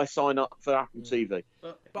while I sign up for Apple TV.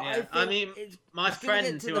 But I mean, my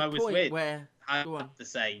friend who I was with had the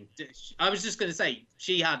same. I was just going to say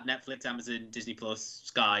she had Netflix, Amazon, Disney Plus,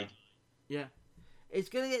 Sky. Yeah, it's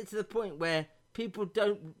going to get to the point where people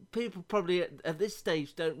probably at this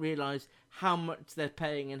stage don't realise how much they're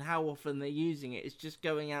paying and how often they're using it. It's just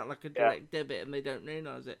going out like a direct debit, and they don't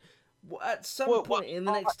realise it. At some point in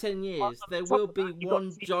the next 10 years, there will be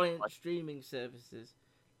one giant streaming services.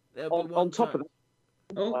 On top of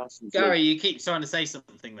that, oh, Gary, you keep trying to say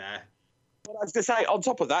something there. Well, I was going to say, on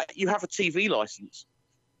top of that, you have a TV license.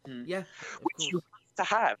 Yeah, which you have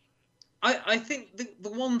to have. I think the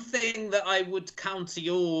one thing that I would counter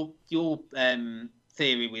your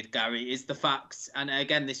theory with, Gary, is the fact, and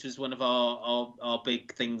again, this was one of our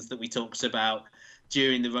big things that we talked about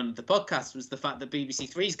during the run of the podcast, was the fact that BBC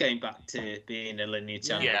Three is going back to being a linear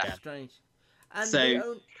channel again. Strange. And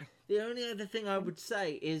so the only other thing I would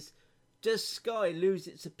say is, does Sky lose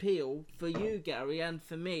its appeal for you, Gary, and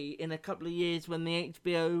for me in a couple of years when the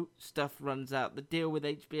HBO stuff runs out, the deal with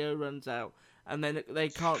HBO runs out, and then they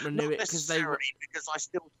can't renew it because I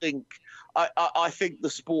still think I think the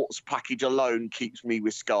sports package alone keeps me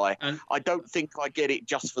with Sky. And I don't think I get it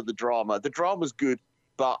just for the drama. The drama's good,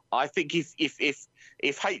 but I think if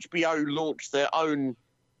HBO launched their own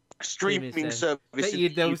streaming service, that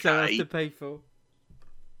you'd also have to pay for.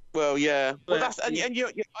 Well, yeah. Well, that's I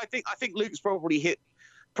think Luke's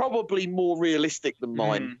probably more realistic than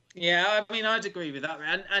mine. Yeah, I mean, I'd agree with that.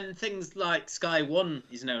 And things like Sky One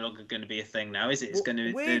is no longer going to be a thing now, is it? It's going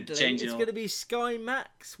to weirdly, change. It's going to be Sky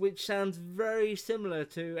Max, which sounds very similar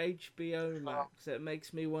to HBO Max. It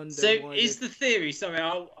makes me wonder. So, is the theory? Sorry,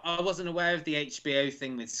 I wasn't aware of the HBO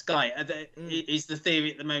thing with Sky. Is the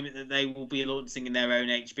theory at the moment that they will be launching in their own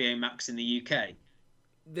HBO Max in the UK?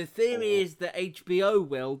 The theory is that HBO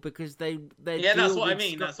will, because they that's what I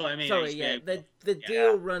mean. That's what I mean. Sorry, the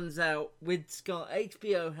deal runs out with Sky.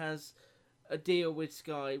 HBO has a deal with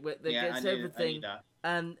Sky where they gets everything,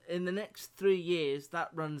 and in the next 3 years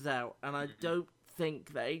that runs out, and I don't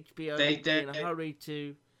think that HBO will be in a hurry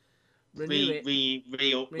to renew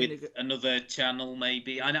it. With another channel,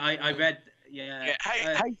 maybe. I read.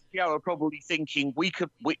 HBO are probably thinking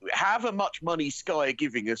however much money Sky are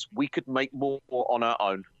giving us, we could make more on our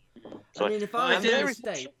own. So, I mean, if I was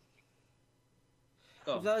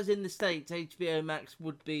in the States, HBO Max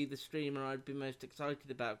would be the streamer I'd be most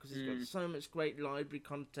excited about, because it's got so much great library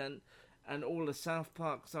content, and all the South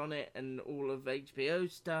Park's on it, and all of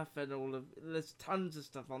HBO stuff, and there's tons of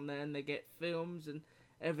stuff on there, and they get films and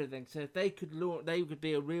everything. So if they could launch, they could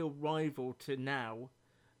be a real rival to Now.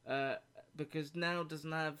 Because Now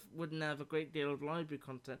wouldn't have a great deal of library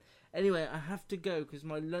content. Anyway, I have to go because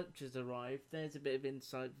my lunch has arrived. There's a bit of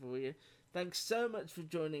insight for you. Thanks so much for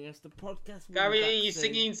joining us. The podcast. Gary, are you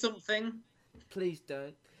singing something? Please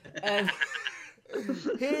don't.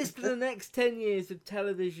 Here's to the next 10 years of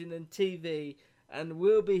television and TV, and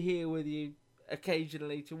we'll be here with you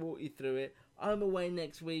occasionally to walk you through it. I'm away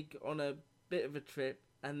next week on a bit of a trip,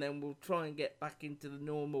 and then we'll try and get back into the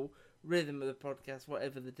normal rhythm of the podcast,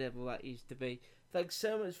 whatever the devil that used to be. Thanks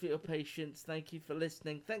so much for your patience. Thank you for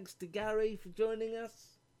listening. Thanks to Gary for joining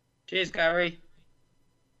us. Cheers, Gary.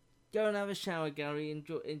 Go and have a shower, Gary.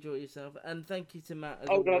 Enjoy yourself. And thank you to Matt as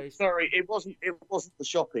always. No, sorry, it wasn't the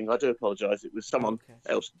shopping. I do apologise. It was someone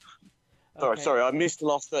else. Sorry, I missed the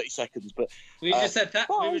last 30 seconds. But we just said that.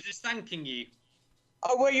 We were just thanking you.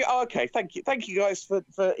 Oh, were you? Oh, okay. Thank you guys for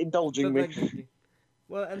indulging me.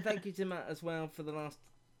 Well, and thank you to Matt as well for the last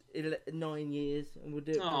 9 years, and we'll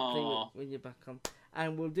do it properly when you're back on.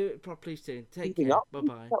 And we'll do it properly soon. Take care.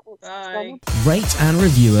 Bye-bye. Bye. Rate and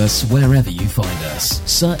review us wherever you find us.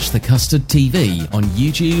 Search The Custard TV on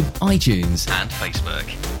YouTube, iTunes, and Facebook.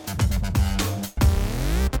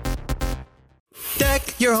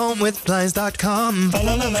 Deck your home with Blinds.com.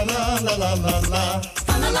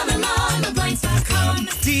 Blinds.com.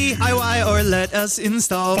 DIY or let us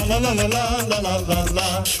install.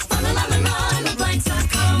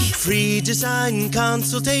 Blinds.com. Free design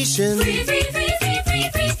consultation. Free.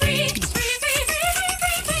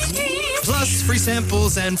 Plus free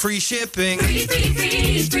samples and free shipping. Free.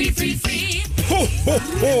 Ho, ho,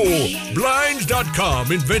 ho!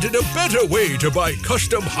 Blinds.com invented a better way to buy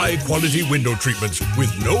custom high-quality window treatments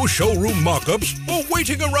with no showroom mock-ups or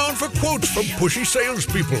waiting around for quotes from pushy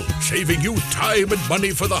salespeople, saving you time and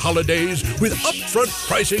money for the holidays with upfront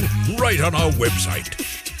pricing right on our website.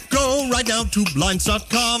 Go right now to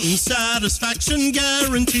Blinds.com. Satisfaction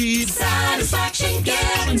guaranteed. Satisfaction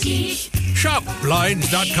guaranteed. Shop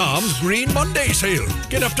Blinds.com's Green Monday sale.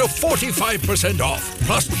 Get up to 45% off,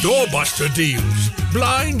 plus doorbuster deals.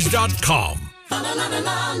 Blinds.com.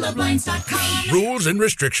 Blinds.com. Rules and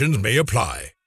restrictions may apply.